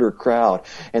the older crowd.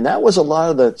 And that was a lot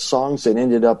of the songs that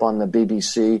ended up on the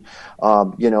BBC,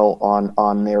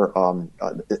 on their,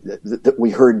 that we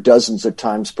heard dozens of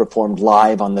times performed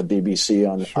live on the BBC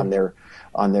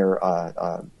on their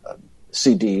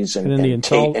CDs and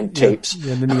tapes,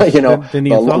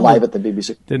 live at the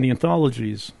BBC. Then the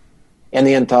anthologies. And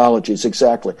the anthologies,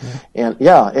 exactly. And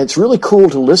it's really cool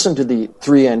to listen to the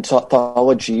 3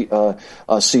 anthology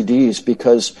CDs,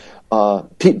 because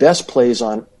Pete Best plays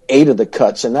on 8 of the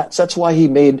cuts, and that's why he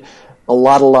made a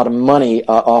lot of money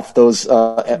off those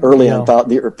early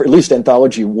or at least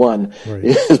anthology 1,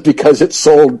 is because it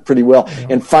sold pretty well. Yeah.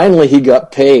 And finally he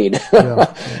got paid.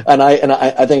 And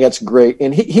I think that's great.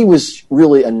 And he was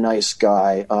really a nice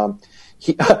guy.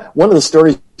 One of the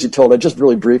stories he told, just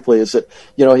really briefly, is that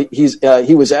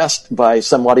he was asked by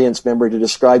some audience member to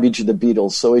describe each of the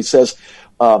Beatles. So he says,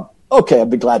 "Okay,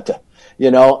 I'd be glad to."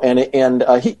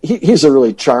 He's a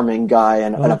really charming guy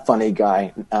and a funny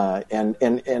guy,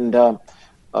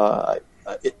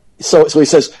 so he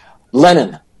says,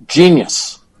 Lennon,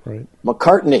 genius, right.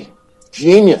 McCartney,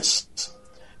 genius,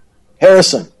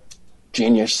 Harrison,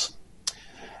 genius.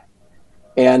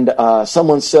 And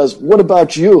someone says, "What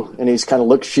about you?" And he's kind of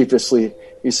looks sheepishly.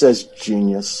 He says,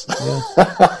 "Genius."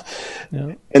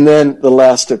 Yeah. And then the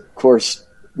last, of course,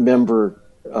 member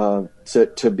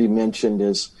to be mentioned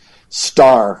is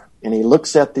Starr. And he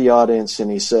looks at the audience and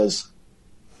he says,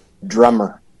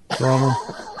 "Drummer." Yeah.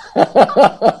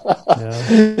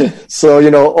 So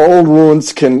old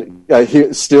wounds can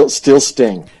still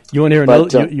sting. You want to hear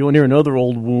another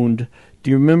old wound? Do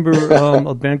you remember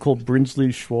a band called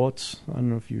Brinsley Schwartz? I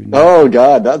don't know if you know. Oh,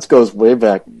 God, that goes way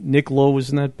back. Nick Lowe was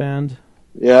in that band.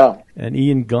 Yeah. And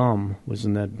Ian Gum was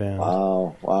in that band.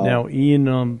 Wow. Now, Ian,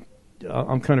 I'm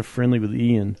kind of friendly with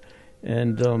Ian,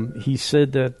 and he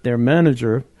said that their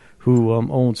manager, who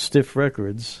owns Stiff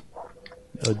Records,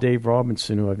 Dave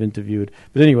Robinson, who I've interviewed.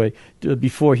 But anyway,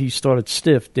 before he started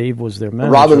Stiff, Dave was their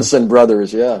manager. Robinson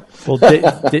Brothers, yeah.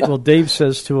 Well, Dave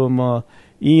says to him,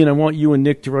 "Ian, I want you and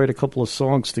Nick to write a couple of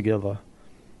songs together."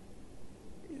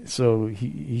 So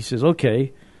he says,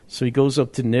 "Okay." So he goes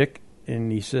up to Nick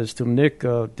and he says to him, Nick,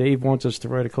 Dave wants us to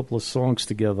write a couple of songs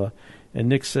together. And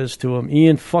Nick says to him,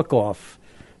 Ian, fuck off.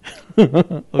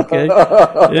 Okay.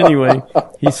 Anyway,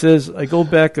 he says, I come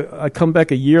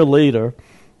back a year later,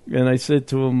 and I said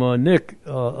to him, Nick,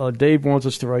 Dave wants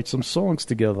us to write some songs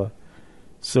together.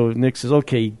 So Nick says,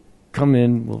 okay, come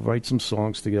in, we'll write some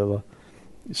songs together.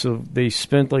 So they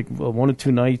spent like 1 or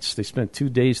 2 nights. They spent 2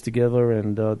 days together,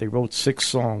 and they wrote 6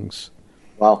 songs.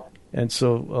 Wow. And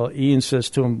so Ian says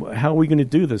to him, how are we going to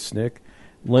do this, Nick?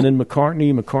 Lennon,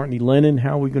 McCartney, McCartney, Lennon,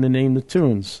 how are we going to name the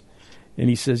tunes? And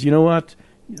he says, you know what,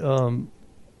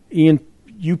 Ian,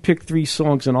 you pick 3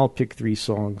 songs and I'll pick 3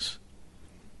 songs.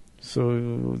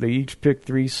 So they each picked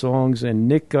 3 songs, and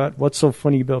Nick got What's So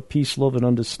Funny About Peace, Love, and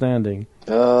Understanding.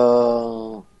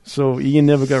 Oh. So Ian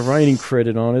never got writing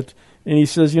credit on it. And he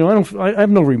says, I have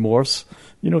no remorse.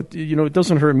 It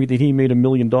doesn't hurt me that he made $1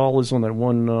 million on that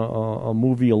one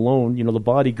movie alone. The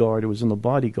Bodyguard. It was in The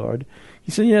Bodyguard. He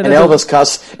said, "Yeah." And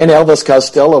Elvis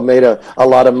Costello made a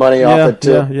lot of money off it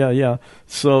too. Yeah.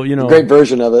 So great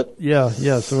version of it. Yeah.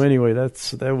 So anyway,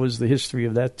 that was the history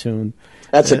of that tune.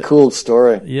 That's a cool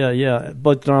story. Yeah.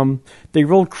 But they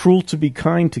wrote "Cruel to Be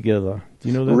Kind" together. Do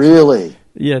you know that? Really?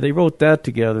 Yeah, they wrote that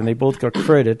together, and they both got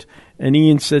credit. And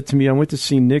Ian said to me, I went to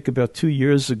see Nick about 2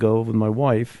 years ago with my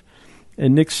wife,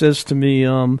 and Nick says to me,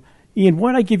 Ian,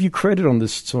 why'd I give you credit on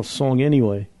this song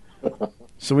anyway?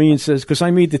 So Ian says, because I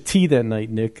made the tea that night,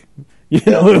 Nick.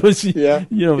 It was,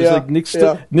 like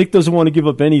Nick doesn't want to give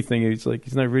up anything. He's like,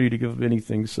 he's not ready to give up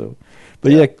anything. So,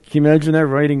 but can you imagine that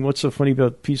writing? What's so funny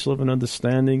about Peace, Love, and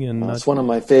Understanding? And it's one of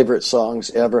my favorite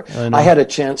songs ever. I had a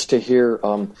chance to hear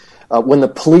when the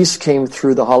Police came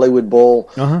through the Hollywood Bowl.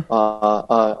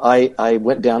 I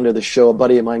went down to the show. A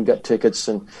buddy of mine got tickets,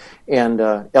 and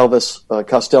Elvis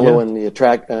Costello and the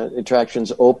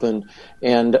attractions opened,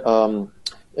 and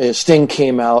Sting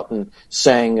came out and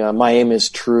sang My Aim Is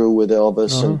True with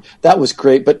Elvis, and that was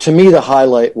great. But to me, the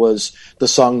highlight was the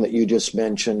song that you just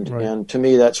mentioned, and to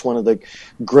me, that's one of the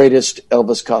greatest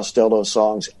Elvis Costello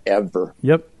songs ever.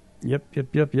 Yep. Yeah,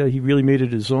 he really made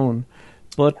it his own.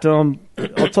 But I'll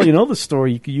tell you another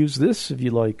story. You could use this if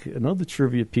you like, another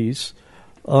trivia piece.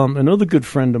 Another good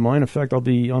friend of mine, in fact, I'll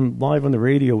be on live on the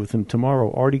radio with him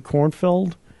tomorrow, Artie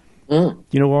Kornfeld. You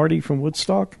know Artie from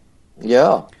Woodstock?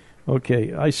 Yeah.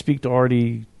 Okay, I speak to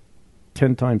Artie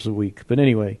 10 times a week. But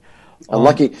anyway.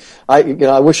 Lucky. I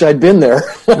wish I'd been there.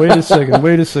 Wait a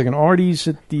second. Artie's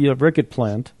at the record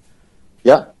plant.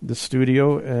 Yeah. The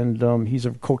studio, and he's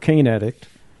a cocaine addict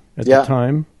at the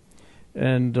time.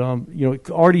 And,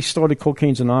 Artie started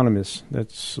Cocaine's Anonymous.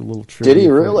 That's a little true. Did he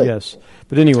really? Yes.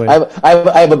 But anyway.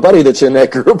 I have a buddy that's in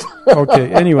that group.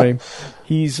 Okay, anyway.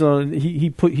 He's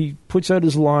he puts out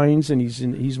his lines, and he's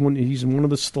in one of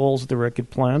the stalls at the record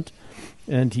plant,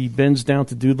 and he bends down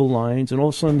to do the lines, and all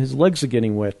of a sudden his legs are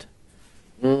getting wet.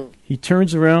 He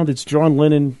turns around, it's John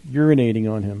Lennon urinating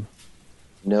on him.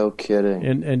 No kidding.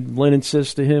 And Lennon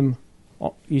says to him,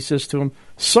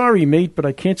 "Sorry, mate, but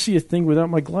I can't see a thing without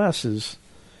my glasses."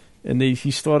 And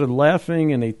he started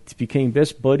laughing, and they became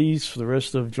best buddies for the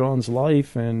rest of John's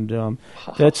life, and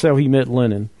that's how he met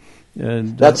Lennon.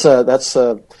 And that's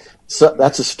a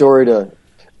story that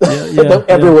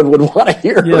everyone would want to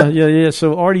hear. Yeah.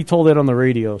 So Artie told that on the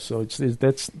radio. So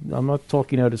I'm not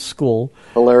talking out of school.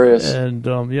 Hilarious. And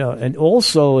and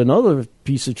also another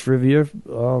piece of trivia: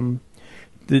 the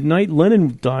night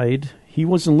Lennon died, he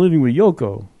wasn't living with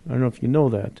Yoko. I don't know if you know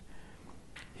that.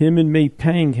 Him and May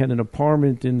Pang had an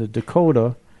apartment in the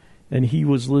Dakota, and he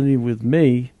was living with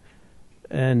May.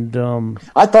 And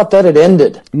I thought that had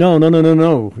ended. No.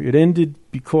 It ended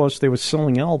because they were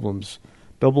selling albums.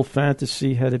 Double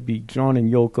Fantasy had to be John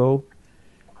and Yoko.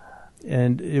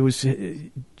 And it was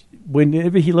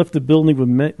whenever he left the building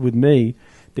with May,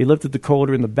 they left the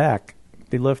Dakota in the back.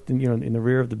 They left in the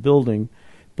rear of the building.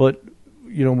 But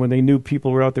when they knew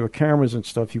people were out there with cameras and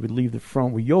stuff, he would leave the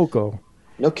front with Yoko.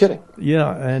 No kidding.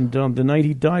 Yeah, and the night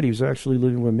he died, he was actually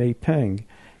living with May Pang.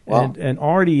 Wow. And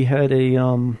Artie had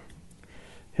a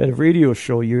radio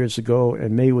show years ago,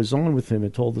 and May was on with him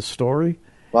and told the story.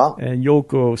 Wow. And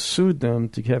Yoko sued them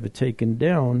to have it taken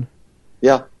down.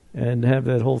 Yeah. And have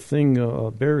that whole thing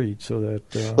buried so that...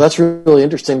 well, that's really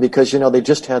interesting because, they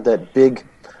just had that big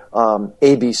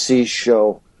ABC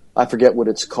show. I forget what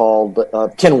it's called, but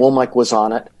Ken Womack was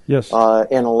on it. Yes.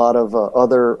 And a lot of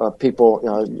other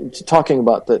people talking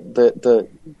about the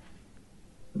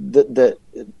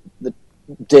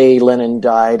day Lennon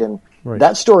died, and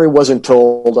that story wasn't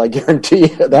told. I guarantee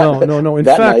you that. No.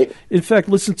 In fact,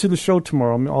 listen to the show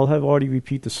tomorrow. I'll have Artie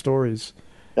repeat the stories.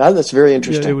 That's very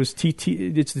interesting. Yeah, it was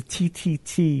It's the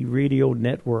TTT Radio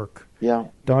Network. Yeah.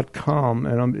 .com,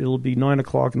 and it'll be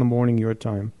 9:00 in the morning your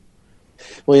time.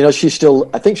 Well, I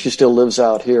think she still lives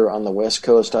out here on the West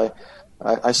Coast. I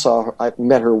saw her, I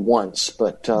met her once,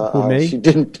 but she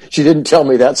didn't tell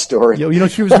me that story.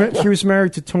 She was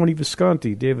married to Tony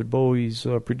Visconti, David Bowie's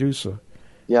producer.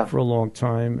 Yeah. For a long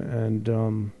time,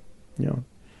 and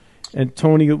and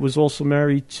Tony was also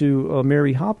married to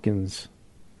Mary Hopkins.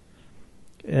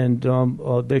 And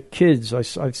their kids, I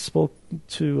spoke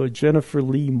to Jennifer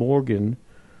Lee Morgan,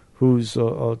 who's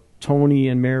Tony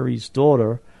and Mary's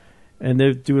daughter, and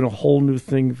they're doing a whole new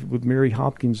thing with Mary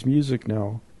Hopkins music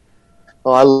now.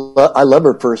 Oh, I love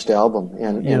her first album,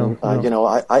 and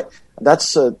I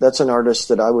that's an artist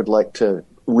that I would like to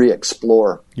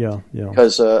re-explore. Yeah.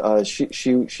 Because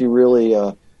she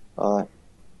really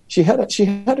she had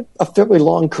a fairly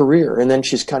long career, and then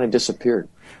she's kind of disappeared.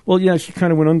 Well, yeah, she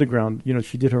kind of went underground.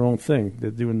 She did her own thing.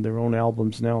 They're doing their own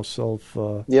albums now. They're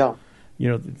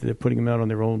putting them out on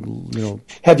their own.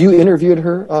 Have you interviewed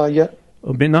her yet?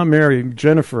 Not Mary,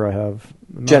 Jennifer. I have.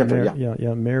 Jennifer,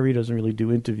 yeah. Mary doesn't really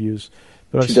do interviews,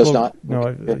 but she does not. No,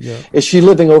 okay. Is she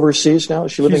living overseas now?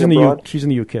 Is she living abroad? She's in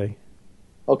the UK.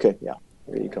 Okay, yeah,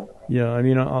 there you go. Yeah, I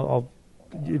mean, I'll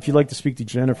if you'd like to speak to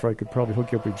Jennifer, I could probably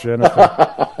hook you up with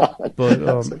Jennifer. But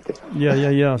okay.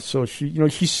 Yeah. So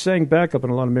she sang backup in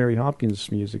a lot of Mary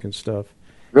Hopkins music and stuff.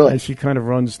 Really? And she kind of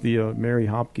runs the Mary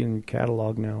Hopkins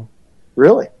catalog now.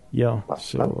 Really? Yeah. Wow.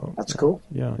 So that's cool.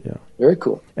 Yeah. Very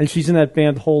cool. And she's in that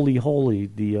band Holy Holy,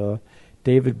 the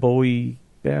David Bowie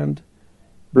band.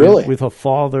 Really? With her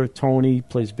father, Tony,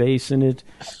 plays bass in it,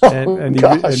 and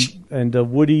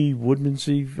Woody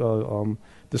Woodmansey,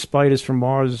 the Spiders from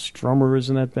Mars drummer, is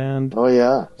in that band. Oh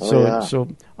yeah. So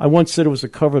I once said it was a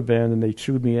cover band, and they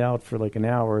chewed me out for like an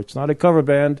hour. It's not a cover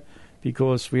band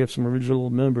because we have some original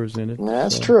members in it.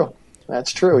 That's true.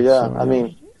 That's true. Yeah. I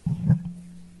mean, I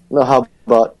don't know how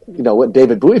about what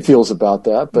David Bowie feels about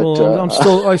that, but I'm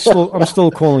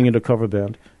still calling it a cover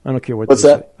band. I don't care what. What's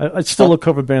that? It's still a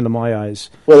cover band in my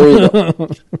eyes. Well, there you go.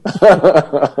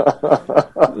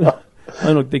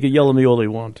 I don't. They can yell at me all they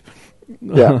want.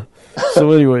 Yeah. So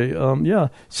anyway,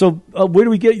 So where do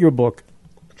we get your book?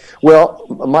 Well,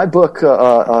 my book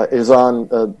is on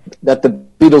at the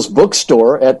Beatles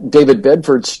bookstore at David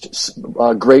Bedford's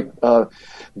great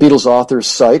Beatles authors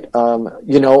site.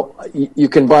 You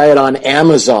can buy it on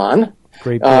Amazon.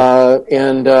 Great book.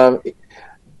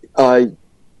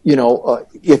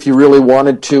 If you really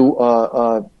wanted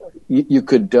to, you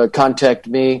could contact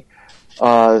me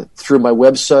through my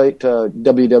website,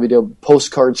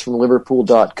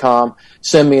 www.postcardsfromliverpool.com.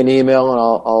 Send me an email, and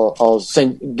I'll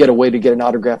get a way to get an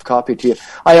autographed copy to you.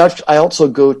 I also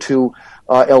go to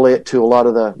Elliott to a lot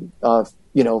of the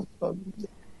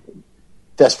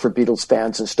Fest for Beatles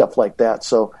fans and stuff like that.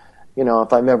 So,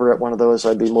 if I'm ever at one of those,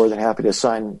 I'd be more than happy to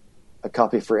sign a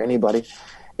copy for anybody.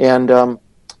 And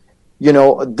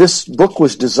this book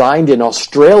was designed in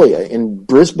Australia, in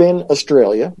Brisbane,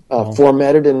 Australia,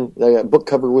 formatted, and the book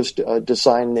cover was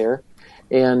designed there.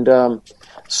 And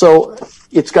so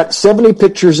it's got 70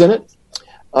 pictures in it,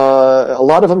 a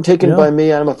lot of them taken by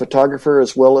me. I'm a photographer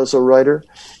as well as a writer.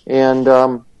 And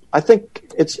I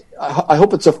think I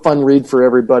hope it's a fun read for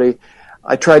everybody.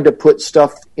 I tried to put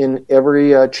stuff in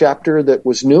every chapter that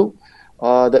was new,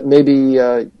 that maybe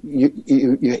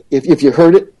if you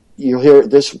heard it, you'll hear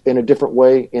this in a different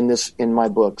way in my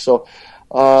book. So,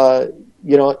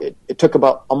 it took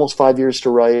about almost 5 years to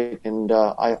write, and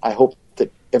I hope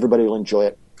that everybody will enjoy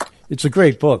it. It's a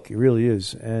great book. It really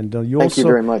is. And Thank you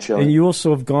very much, Elliot. And you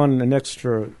also have gone an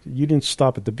extra. You didn't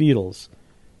stop at the Beatles.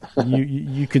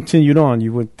 You continued on.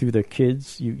 You went through the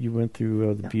kids. You went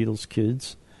through the Beatles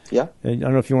kids. Yeah. And I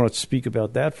don't know if you want to speak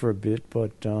about that for a bit,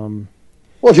 but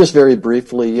well, just very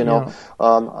briefly,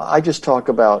 I just talk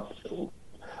about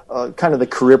kind of the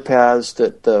career paths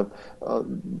that the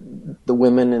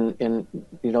women and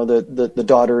the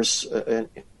daughters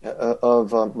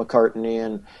of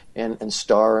McCartney and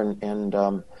Starr and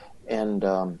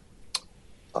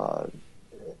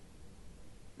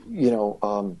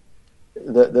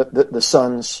the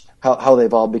sons, how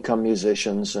they've all become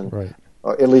musicians, and right.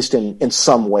 Or at least in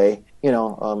some way.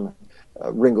 Ringo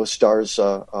Starr's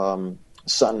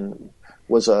son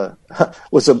was a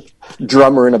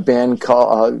drummer in a band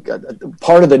called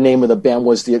part of the name of the band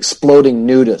was the Exploding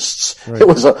Nudists. Right. It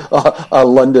was a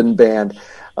London band.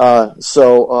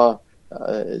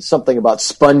 Something about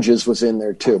sponges was in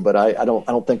there too, but I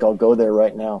don't think I'll go there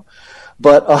right now.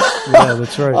 But yeah,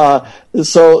 that's right.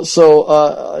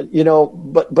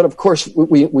 but of course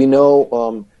we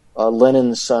know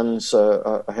Lennon's sons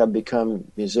have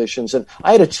become musicians. And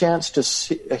I had a chance to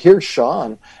hear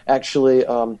Sean, actually.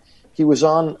 He was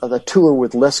on the tour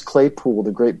with Les Claypool,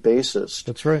 the great bassist.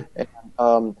 That's right.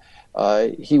 And,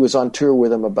 he was on tour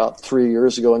with him about 3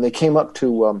 years ago, and they came up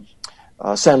to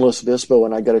San Luis Obispo,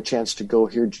 and I got a chance to go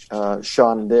hear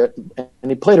Sean there.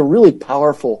 And he played a really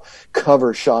powerful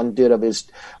cover Sean did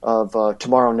of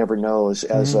Tomorrow Never Knows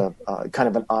as a kind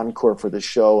of an encore for the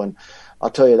show. And I'll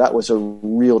tell you, that was a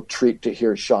real treat to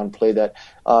hear Sean play that.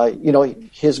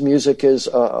 His music is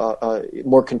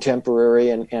more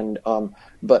contemporary,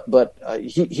 but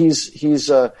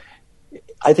he's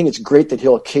I think it's great that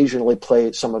he'll occasionally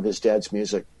play some of his dad's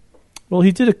music. Well,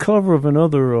 he did a cover of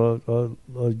another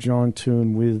John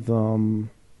tune with. It'll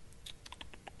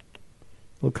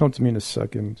come to me in a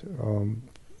second.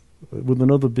 With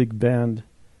another big band.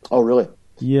 Oh, really?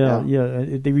 Yeah.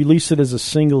 They released it as a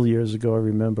single years ago, I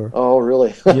remember. Oh,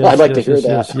 really? Yes, I'd like to hear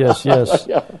that. Yes.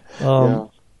 Yeah.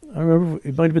 I remember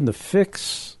it might have been the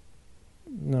Fix.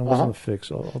 No, it wasn't the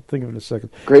Fix. I'll think of it in a second.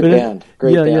 Great band.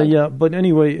 Yeah. But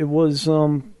anyway, it was.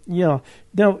 Now,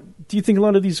 do you think a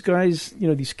lot of these guys,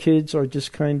 these kids, are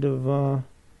just kind of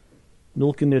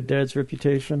milking their dad's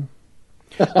reputation?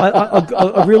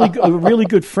 A really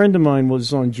good friend of mine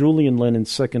was on Julian Lennon's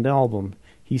second album.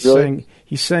 He kind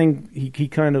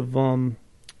of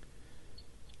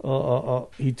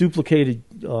he duplicated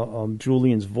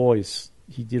Julian's voice.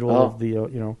 He did all of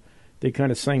the they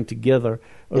kind of sang together.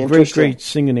 A great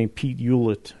singer named Pete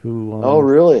Hewlett, who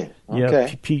really?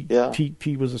 Okay. Yeah,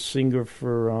 Pete was a singer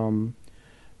for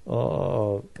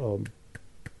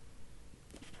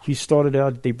he started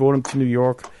out, they brought him to New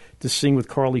York to sing with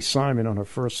Carly Simon on her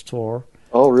first tour.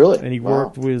 Oh, really? And he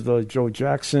worked with Joe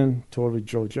Jackson, toured with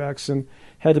Joe Jackson.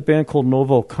 Had a band called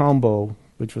Novo Combo,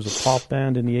 which was a pop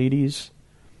band in the 80s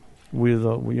with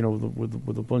a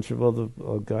bunch of other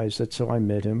guys. That's how I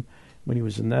met him, when he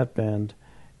was in that band.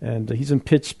 And he's in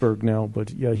Pittsburgh now,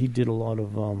 but yeah, he did a lot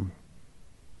of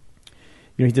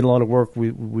he did a lot of work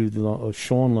with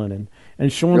Sean Lennon.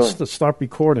 And Sean stopped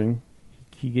recording.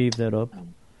 He gave that up.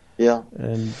 Yeah,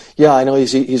 and I know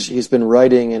he's been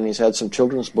writing, and he's had some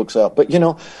children's books out. But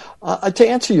to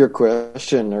answer your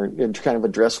question, or to kind of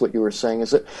address what you were saying, is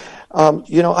that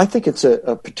I think it's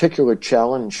a particular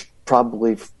challenge,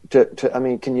 probably.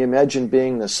 Can you imagine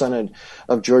being the son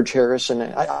of George Harrison?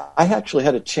 I actually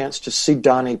had a chance to see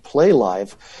Donnie play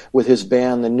live with his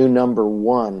band, the New Number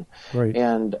One, right.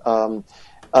 And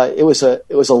it was a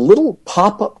little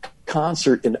pop-up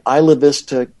concert in Isla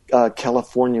Vista,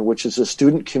 California, which is a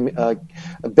student a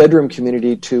bedroom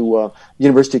community to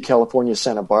University of California,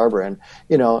 Santa Barbara, and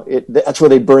that's where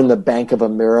they burned the Bank of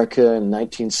America in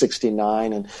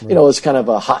 1969, and right. It's kind of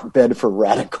a hotbed for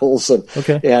radicals,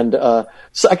 and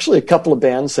so actually a couple of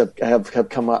bands have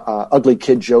come. Ugly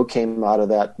Kid Joe came out of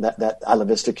that Isla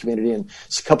Vista community, and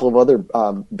a couple of other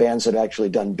bands that actually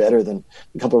done better than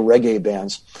a couple of reggae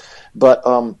bands, but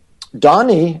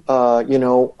Donnie,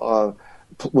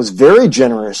 was very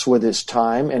generous with his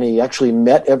time, and he actually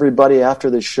met everybody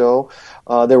after the show.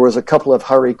 There was a couple of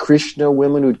Hare Krishna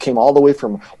women who came all the way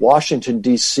from Washington,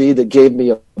 D.C. that gave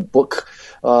me a book,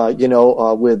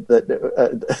 with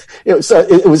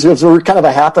it was kind of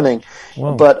a happening.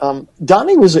 Wow. But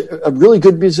Donnie was a really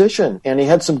good musician, and he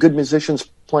had some good musicians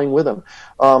playing with him.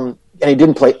 And he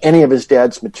didn't play any of his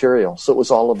dad's material, so it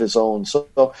was all of his own. So,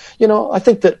 I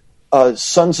think that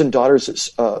sons and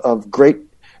daughters of great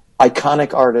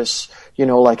iconic artists,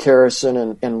 like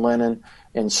Harrison and Lennon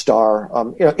and Starr,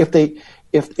 if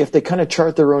they kind of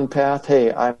chart their own path,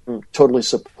 hey, I'm totally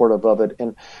supportive of it.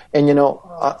 And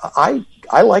I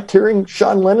liked hearing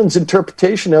Sean Lennon's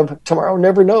interpretation of Tomorrow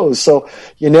Never Knows. So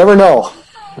you never know.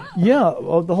 Yeah,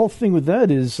 well, the whole thing with that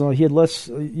is he had less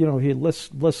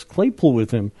Claypool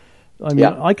with him. I mean,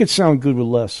 I could sound good with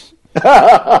Les.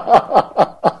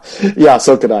 Yeah,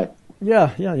 so could I.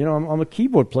 Yeah. I'm a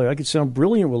keyboard player. I could sound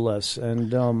brilliant with Les,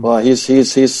 and well,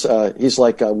 he's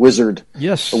like a wizard.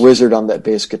 Yes, a wizard on that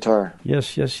bass guitar.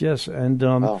 Yes. And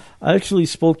I actually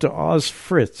spoke to Oz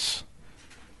Fritz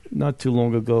not too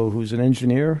long ago, who's an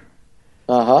engineer.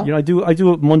 I do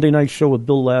a Monday night show with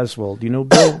Bill Laswell. Do you know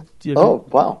Bill?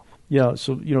 Wow. Yeah,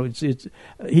 so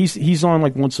he's on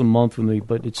like once a month with me,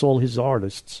 but it's all his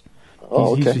artists.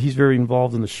 Oh, okay. He's very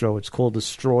involved in the show. It's called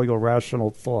Destroy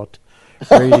Irrational Thought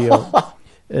Radio.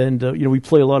 And, we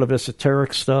play a lot of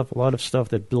esoteric stuff, a lot of stuff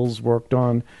that Bill's worked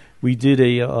on. We did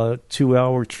a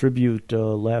 2-hour tribute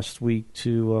last week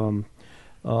to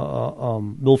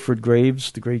Milford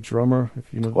Graves, the great drummer.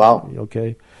 If you know. Wow.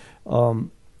 Okay.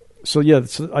 So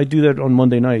I do that on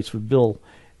Monday nights with Bill.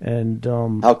 And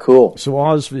how cool. So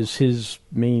Oz is his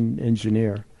main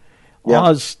engineer.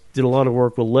 Oz did a lot of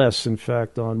work with Les. In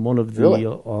fact, on one of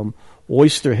the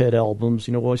Oysterhead albums,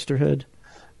 you know Oysterhead?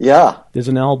 Yeah. There's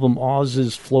an album, Oz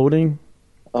is Floating.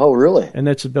 Oh, really? And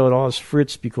that's about Oz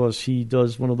Fritz because he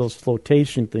does one of those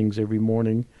flotation things every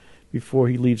morning before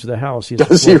he leaves the house.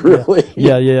 Does he really?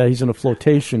 Yeah. He's in a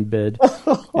flotation bed,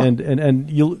 and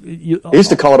you. I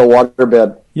used to call it a water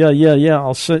bed. Yeah.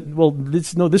 I'll send. Well,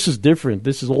 this is different.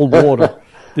 This is old water.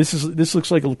 This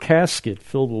looks like a casket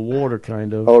filled with water,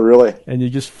 kind of. Oh, really? And you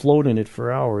just float in it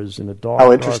for hours in a dark.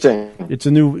 How interesting!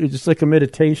 It's like a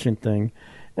meditation thing,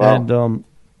 wow. And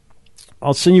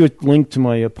I'll send you a link to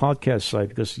my podcast site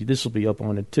because this will be up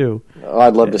on it too. Oh,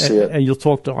 I'd love to see it. And you'll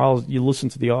talk to Oz. You listen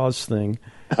to the Oz thing,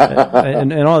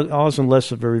 and Oz and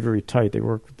Les are very, very tight. They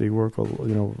work a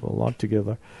lot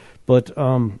together. But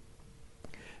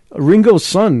Ringo's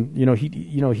son,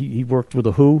 he worked with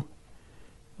the Who.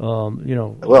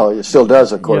 Well, he still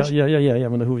does, of course. Yeah.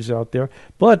 When the Who's out there,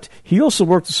 but he also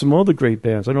worked with some other great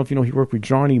bands. I don't know if you know. He worked with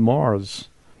Johnny Mars.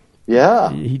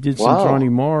 Yeah, he did some Johnny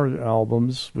Marr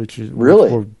albums, which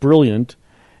were brilliant.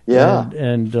 Yeah,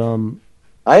 and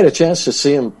I had a chance to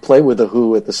see him play with the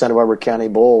Who at the Santa Barbara County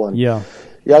Bowl, and yeah,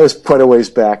 it was quite a ways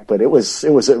back, but it was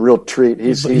a real treat.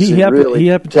 He's a really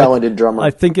talented drummer.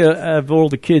 I think of all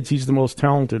the kids, he's the most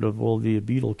talented of all the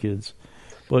Beatle kids.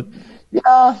 But yeah,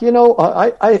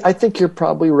 I think you're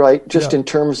probably right. Just in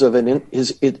terms of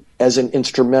as an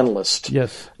instrumentalist,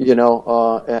 yes,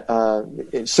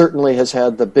 it certainly has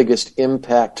had the biggest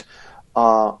impact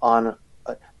on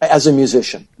as a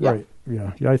musician. Yeah. Right.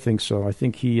 Yeah, I think so. I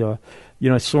think he, I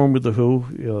saw him with the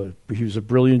Who. He was a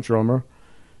brilliant drummer.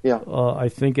 Yeah. I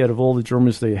think out of all the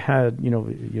drummers they had,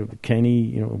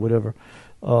 Kenny, whatever,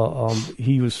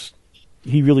 he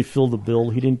really filled the bill.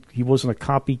 He wasn't a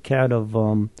copycat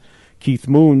of Keith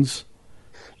Moon's,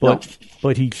 but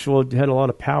he sure had a lot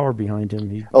of power behind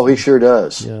him. He sure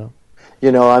does. Yeah.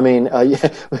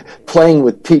 Playing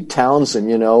with Pete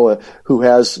Townsend, who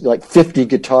has like 50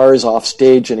 guitars off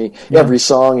stage, and every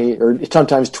song or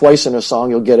sometimes twice in a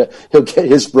song, he'll get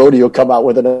his rodeo come out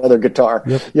with another guitar.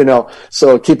 Yep.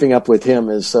 So keeping up with him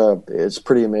is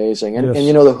pretty amazing. And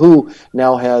the Who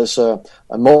now has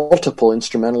multiple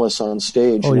instrumentalists on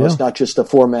stage. It's not just a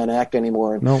 4-man act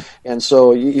anymore. No. And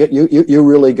so you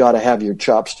really got to have your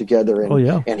chops together.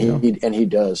 And he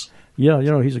does. Yeah,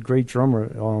 he's a great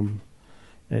drummer.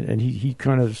 And he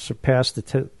kind of surpassed the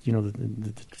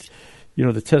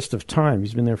test of time.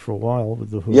 He's been there for a while with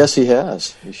the Who. Yes, he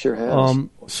has. He sure has.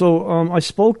 I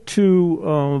spoke to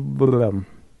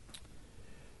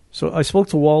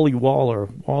Wally Waller.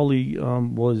 Wally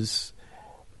was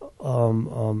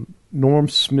Norman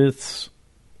Smith's.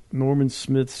 He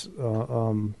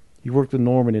worked with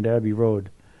Norman at Abbey Road.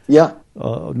 Yeah.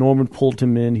 Norman pulled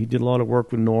him in. He did a lot of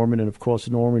work with Norman, and of course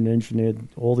Norman engineered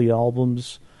all the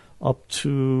albums up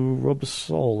to Rubber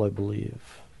Soul, I believe.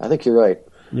 I think you're right.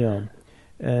 Yeah,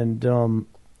 and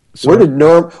where did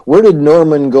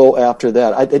Norman go after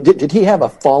that? Did he have a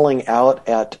falling out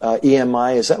at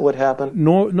EMI? Is that what happened?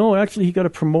 No, actually, he got a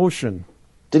promotion.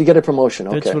 Did he get a promotion?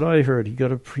 Okay. That's what I heard. He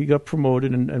got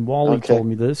promoted, and Wally told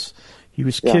me this. He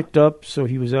was kicked up, so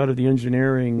he was out of the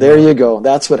engineering. There you go.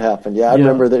 That's what happened. Yeah, I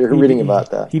remember reading about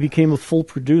that. He became a full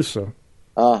producer.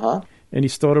 Uh-huh. And he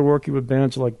started working with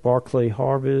bands like Barclay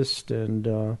Harvest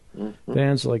and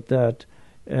bands like that.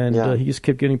 And he just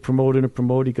kept getting promoted and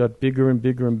promoted. He got bigger and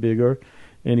bigger and bigger.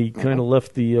 And he kind of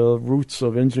left the roots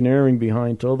of engineering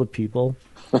behind to other people.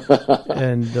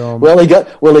 And he got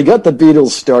the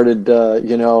Beatles started,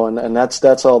 and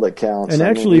that's all that counts. And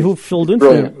actually, who filled in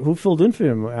for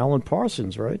him? Alan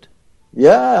Parsons, right?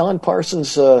 Yeah, Alan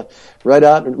Parsons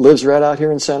lives right out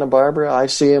here in Santa Barbara. I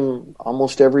see him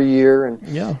almost every year, and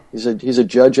he's a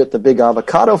judge at the Big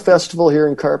Avocado Festival here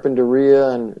in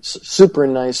Carpinteria, and super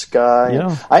nice guy.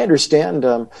 Yeah. I understand.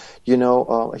 He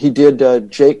did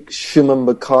Jake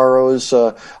Shumambacaro's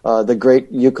the Great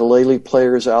Ukulele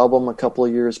Players album a couple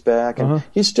of years back, and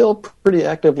he's still pretty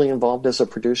actively involved as a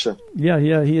producer. Yeah,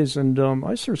 he is, and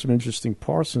I heard some interesting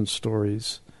Parsons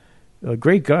stories. A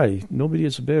great guy. Nobody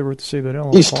has a bad word to say about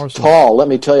Alan Parsons. He's tall, let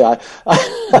me tell you.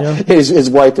 His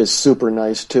wife is super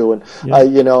nice too, and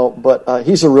but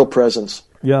he's a real presence.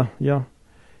 Yeah.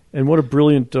 And what a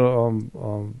brilliant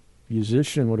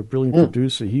musician! What a brilliant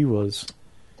producer he was.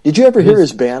 Did you ever hear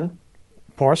his band?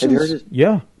 Parsons? Have you heard his?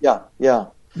 Yeah.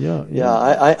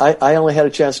 I only had a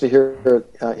chance to hear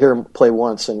him play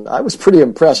once, and I was pretty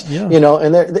impressed. Yeah.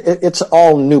 And it's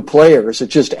all new players.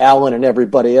 It's just Alan and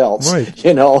everybody else. Right.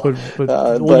 But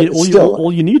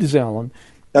all you need is Alan.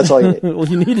 That's all you need. All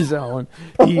you need is Alan.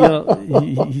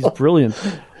 He's brilliant.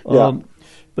 Yeah.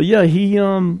 But yeah,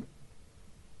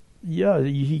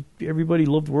 everybody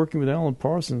loved working with Alan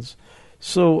Parsons.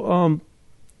 So,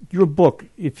 your book,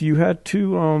 if you had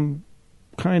to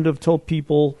kind of tell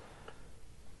people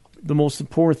the most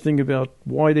important thing about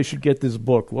why they should get this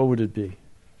book, what would it be?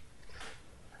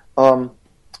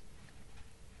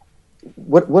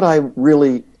 What I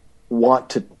really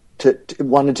wanted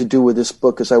to do with this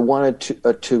book is I wanted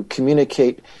to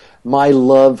communicate my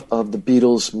love of the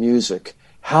Beatles' music,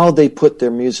 how they put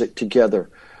their music together,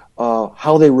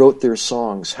 how they wrote their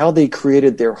songs, how they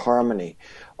created their harmony,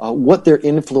 what their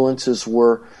influences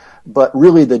were, but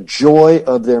really the joy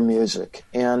of their music.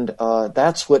 And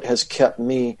that's what has kept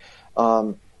me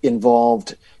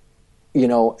involved.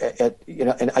 And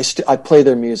I play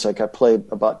their music. I play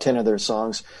about 10 of their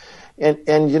songs, and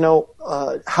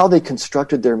how they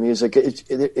constructed their music.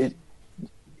 It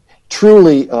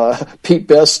truly, Pete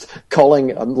Best calling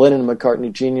Lennon and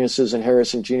McCartney geniuses and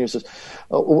Harrison geniuses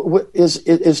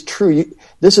is true.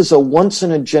 This is a once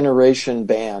in a generation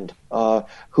band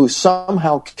who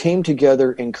somehow came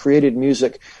together and created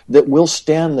music that will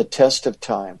stand the test of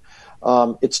time.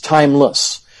 It's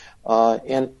timeless, but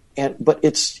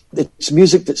it's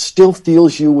music that still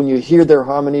feels you when you hear their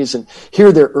harmonies and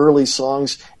hear their early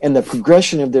songs, and the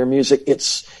progression of their music.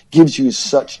 Gives you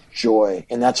such joy,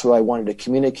 and that's what I wanted to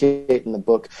communicate in the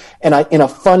book. And in a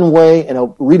fun way, in a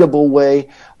readable way,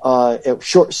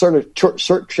 short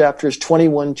chapters,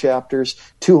 21 chapters,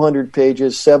 200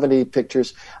 pages, 70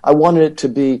 pictures. I wanted it to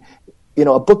be,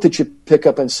 a book that you pick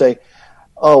up and say,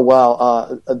 "Oh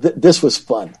wow, this was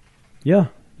fun." Yeah.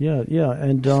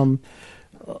 And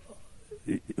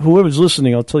whoever's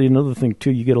listening, I'll tell you another thing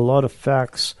too. You get a lot of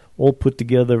facts all put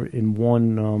together in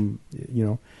one.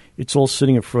 It's all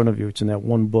sitting in front of you. It's in that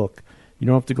one book. You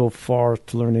don't have to go far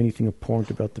to learn anything important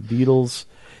about the Beatles.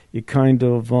 It kind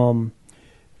of,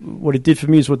 what it did for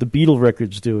me is what the Beatle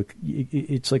records do.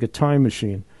 It's like a time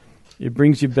machine. It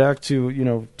brings you back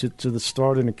to, to the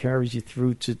start, and it carries you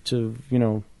through to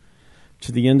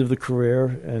the end of the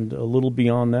career and a little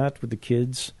beyond that with the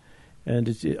kids.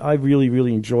 And I really,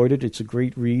 really enjoyed it. It's a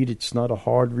great read. It's not a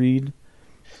hard read.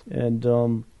 And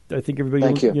I think everybody,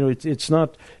 Thank you. It's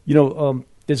not,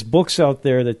 there's books out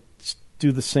there that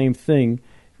do the same thing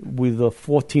with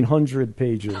 1,400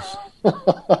 pages.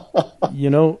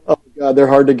 Oh God, they're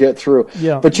hard to get through.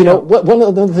 Yeah, but one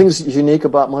of the things unique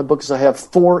about my book is I have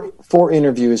four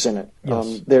interviews in it.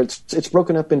 Yes. It's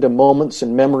broken up into moments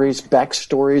and memories,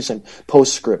 backstories, and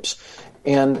postscripts.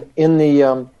 And in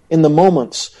the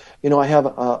moments, I have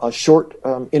a short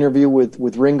interview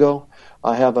with Ringo.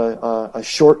 I have a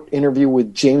short interview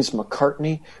with James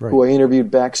McCartney, who I interviewed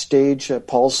backstage,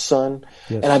 Paul's son.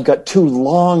 Yes. And I've got two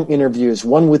long interviews,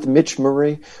 one with Mitch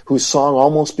Murray, whose song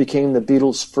almost became the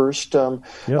Beatles' first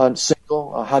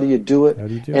single, How Do You Do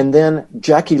It? And then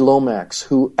Jackie Lomax,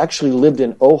 who actually lived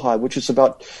in Ojai, which is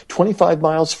about 25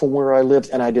 miles from where I lived,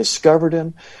 and I discovered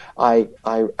him. I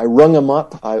rung him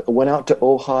up. I went out to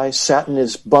Ojai, sat in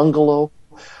his bungalow,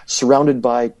 surrounded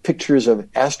by pictures of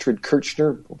Astrid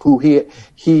Kirchner, who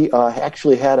he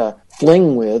actually had a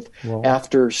fling with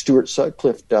after Stuart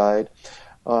Sutcliffe died.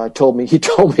 He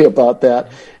told me about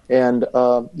that, and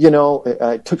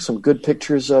I took some good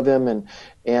pictures of him,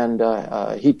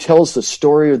 and he tells the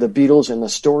story of the Beatles and the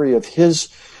story of his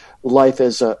life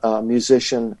as a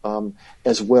musician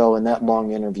as well in that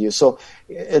long interview. So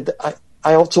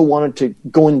I also wanted to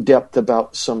go in depth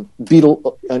about some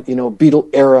Beatle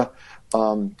era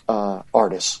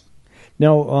artists.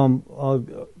 Now,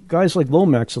 guys like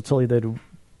Lomax will tell you that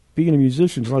being a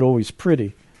musician is not always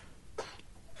pretty.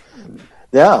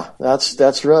 Yeah,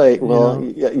 that's right. Well,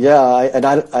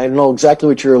 I know exactly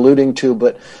what you're alluding to,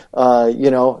 but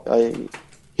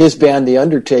his band, the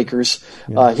Undertakers,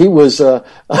 he was,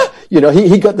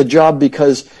 he got the job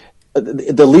because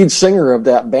the lead singer of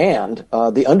that band,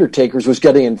 the Undertakers, was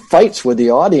getting in fights with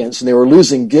the audience, and they were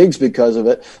losing gigs because of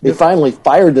it. They finally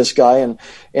fired this guy,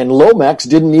 and Lomax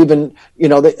didn't even, he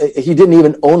didn't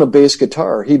even own a bass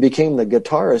guitar. He became the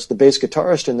bass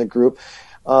guitarist in the group,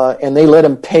 and they let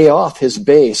him pay off his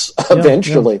bass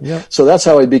eventually. So that's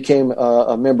how he became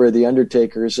a member of the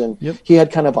Undertakers, and he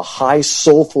had kind of a high,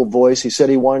 soulful voice. He said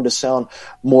he wanted to sound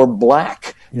more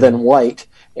black than white,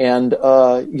 and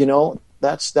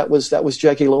that was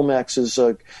Jackie Lomax's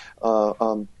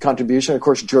contribution. Of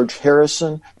course, George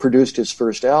Harrison produced his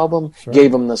first album,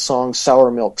 gave him the song Sour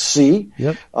Milk Sea.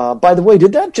 By the way,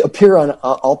 did that appear on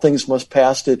All Things Must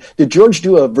Pass? Did George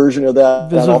do a version of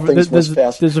that on All Things Must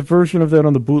Pass? There's a version of that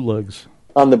on the bootlegs.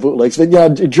 On the bootlegs. But yeah,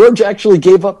 George actually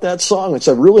gave up that song. It's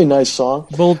a really nice song.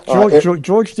 Well,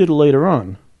 George did it later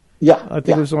on. Yeah, I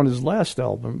think it was on his last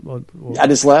album. At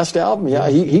his last album,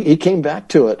 he came back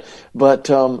to it, but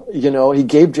he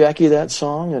gave Jackie that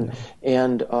song,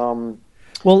 and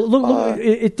well, look,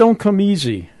 it don't come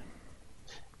easy.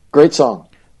 Great song.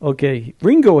 Okay,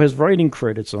 Ringo has writing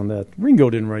credits on that. Ringo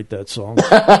didn't write that song.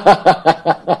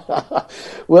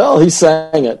 Well, he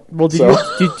sang it. Well,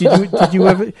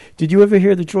 did you ever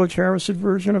hear the George Harrison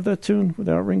version of that tune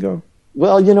without Ringo?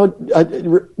 Well,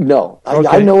 no. Okay.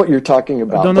 I know what you're talking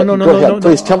about. No. Go ahead,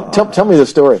 please tell me the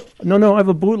story. No, I have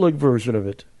a bootleg version of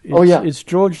it. It's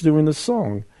George doing the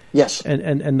song. Yes,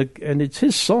 and it's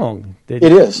his song. It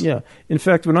is. Yeah. In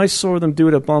fact, when I saw them do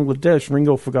it at Bangladesh,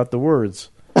 Ringo forgot the words.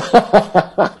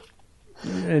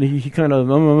 And he kind of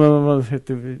and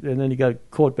then he got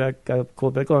caught back on.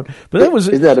 But that was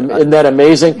isn't that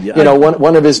amazing? Yeah,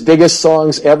 one of his biggest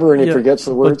songs ever, and he forgets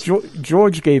the words. But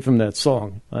George gave him that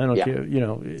song. I don't care.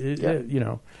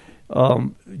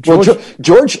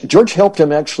 George helped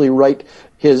him actually write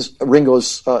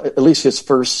Ringo's at least his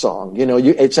first song.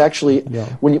 It's actually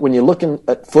when you're looking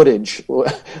at footage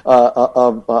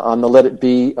on the Let It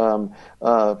Be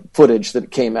footage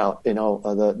that came out,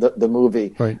 the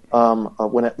movie, right.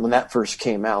 When that first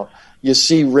came out, you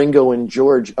see Ringo and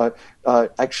George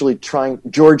actually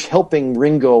George helping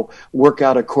Ringo work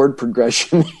out a chord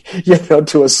progression,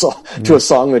 to a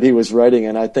song that he was writing,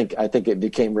 and I think it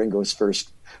became Ringo's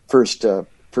first album.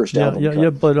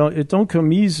 Yeah, but it don't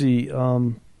come easy.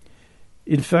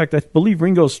 In fact, I believe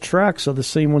Ringo's tracks are the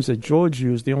same ones that George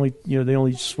used. They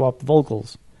only swapped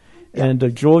vocals,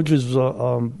 and George's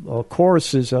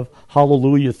choruses have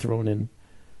 "Hallelujah" thrown in.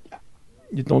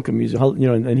 It don't come easy,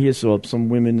 and he has some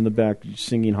women in the back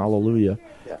singing "Hallelujah."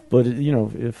 Yeah. But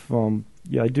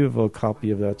I do have a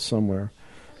copy of that somewhere.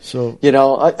 So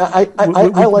I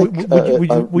like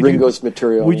Ringo's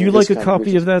material. Would you like a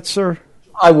copy of that, sir?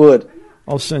 I would.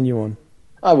 I'll send you one.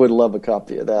 I would love a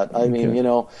copy of that. I mean,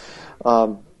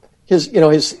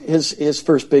 his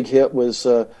first big hit was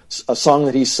a song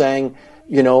that he sang,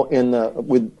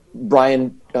 with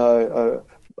Brian.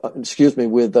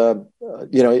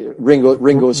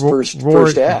 Ringo's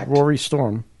first act. Rory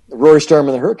Storm and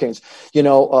the Hurricanes.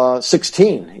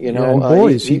 16. And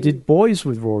Boys. He did Boys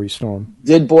with Rory Storm.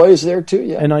 Did Boys there too?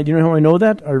 Yeah. And you know how I know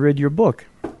that? I read your book.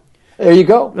 There you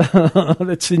go.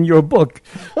 That's in your book.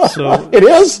 So it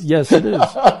is? Yes, it is.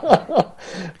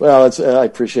 Well, I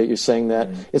appreciate you saying that.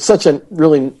 It's such a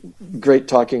really great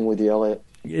talking with you, Elliot.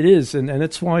 It is, and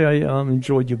that's why I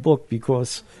enjoyed your book,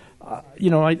 because, I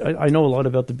know a lot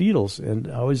about the Beatles,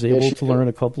 and I was able to learn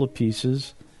a couple of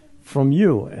pieces from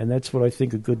you, and that's what I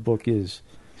think a good book is.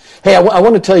 Hey, I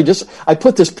want to tell you, I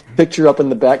put this picture up in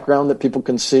the background that people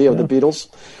can see of the Beatles.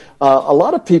 A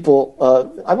lot of people,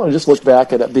 I want to just look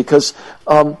back at it because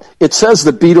it says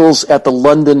the Beatles at the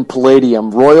London Palladium,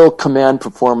 Royal Command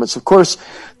Performance. Of course,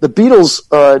 the Beatles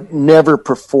never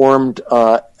performed.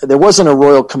 There wasn't a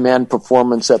Royal Command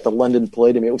performance at the London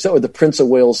Palladium. It was at the Prince of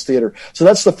Wales Theatre. So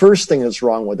that's the first thing that's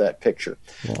wrong with that picture.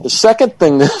 Wow. The second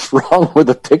thing that's wrong with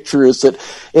the picture is that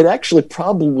it actually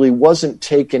probably wasn't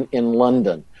taken in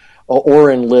London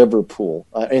or in Liverpool,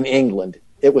 in England.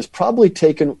 It was probably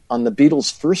taken on the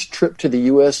Beatles' first trip to the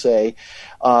USA,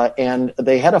 and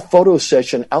they had a photo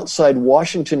session outside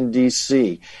Washington,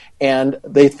 D.C., and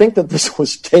they think that this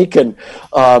was taken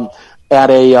at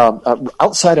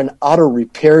outside an auto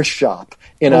repair shop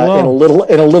in a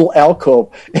little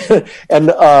alcove,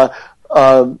 and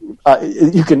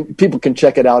people can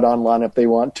check it out online if they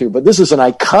want to. But this is an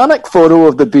iconic photo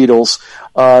of the Beatles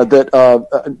that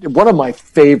one of my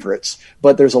favorites.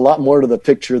 But there's a lot more to the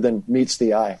picture than meets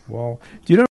the eye. Well,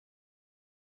 do you know?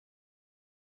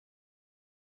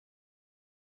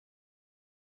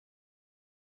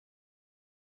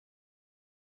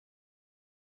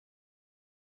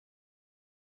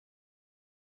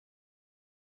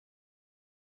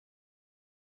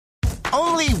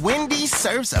 Only Wendy's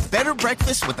serves a better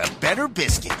breakfast with a better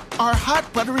biscuit. Our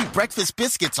hot, buttery breakfast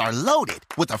biscuits are loaded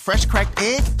with a fresh cracked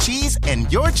egg, cheese, and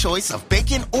your choice of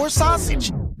bacon or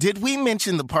sausage. Did we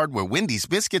mention the part where Wendy's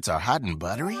biscuits are hot and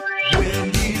buttery?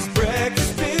 Wendy's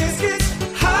breakfast biscuits,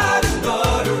 hot and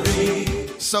buttery.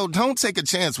 So don't take a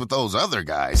chance with those other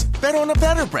guys. Bet on a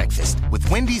better breakfast with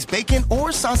Wendy's bacon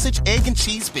or sausage, egg, and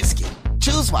cheese biscuit.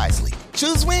 Choose wisely.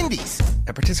 Choose Wendy's.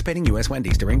 At participating U.S.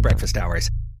 Wendy's during breakfast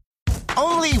hours.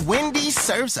 Only Wendy's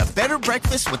serves a better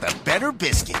breakfast with a better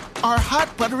biscuit. Our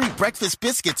hot, buttery breakfast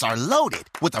biscuits are loaded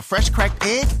with a fresh cracked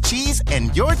egg, cheese,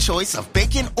 and your choice of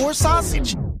bacon or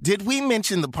sausage. Did we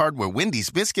mention the part where Wendy's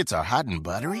biscuits are hot and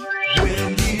buttery?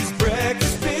 Wendy's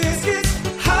breakfast biscuits,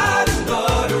 hot and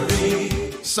buttery.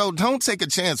 So don't take a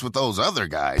chance with those other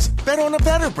guys. Bet on a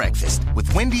better breakfast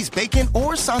with Wendy's bacon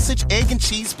or sausage, egg, and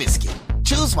cheese biscuit.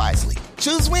 Choose wisely.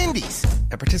 Choose Wendy's.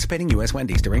 At participating U.S.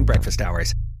 Wendy's during breakfast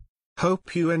hours.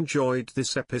 Hope you enjoyed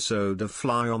this episode of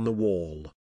Fly on the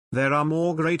Wall. There are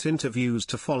more great interviews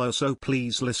to follow, so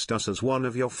please list us as one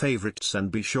of your favorites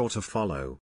and be sure to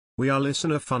follow. We are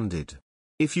listener funded.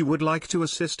 If you would like to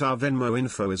assist, our Venmo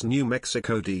info is New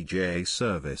Mexico DJ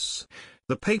Service.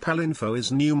 The PayPal info is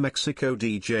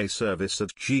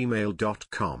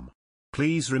newmexicodjservice@gmail.com.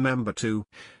 Please remember to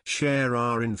share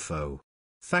our info.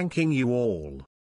 Thanking you all.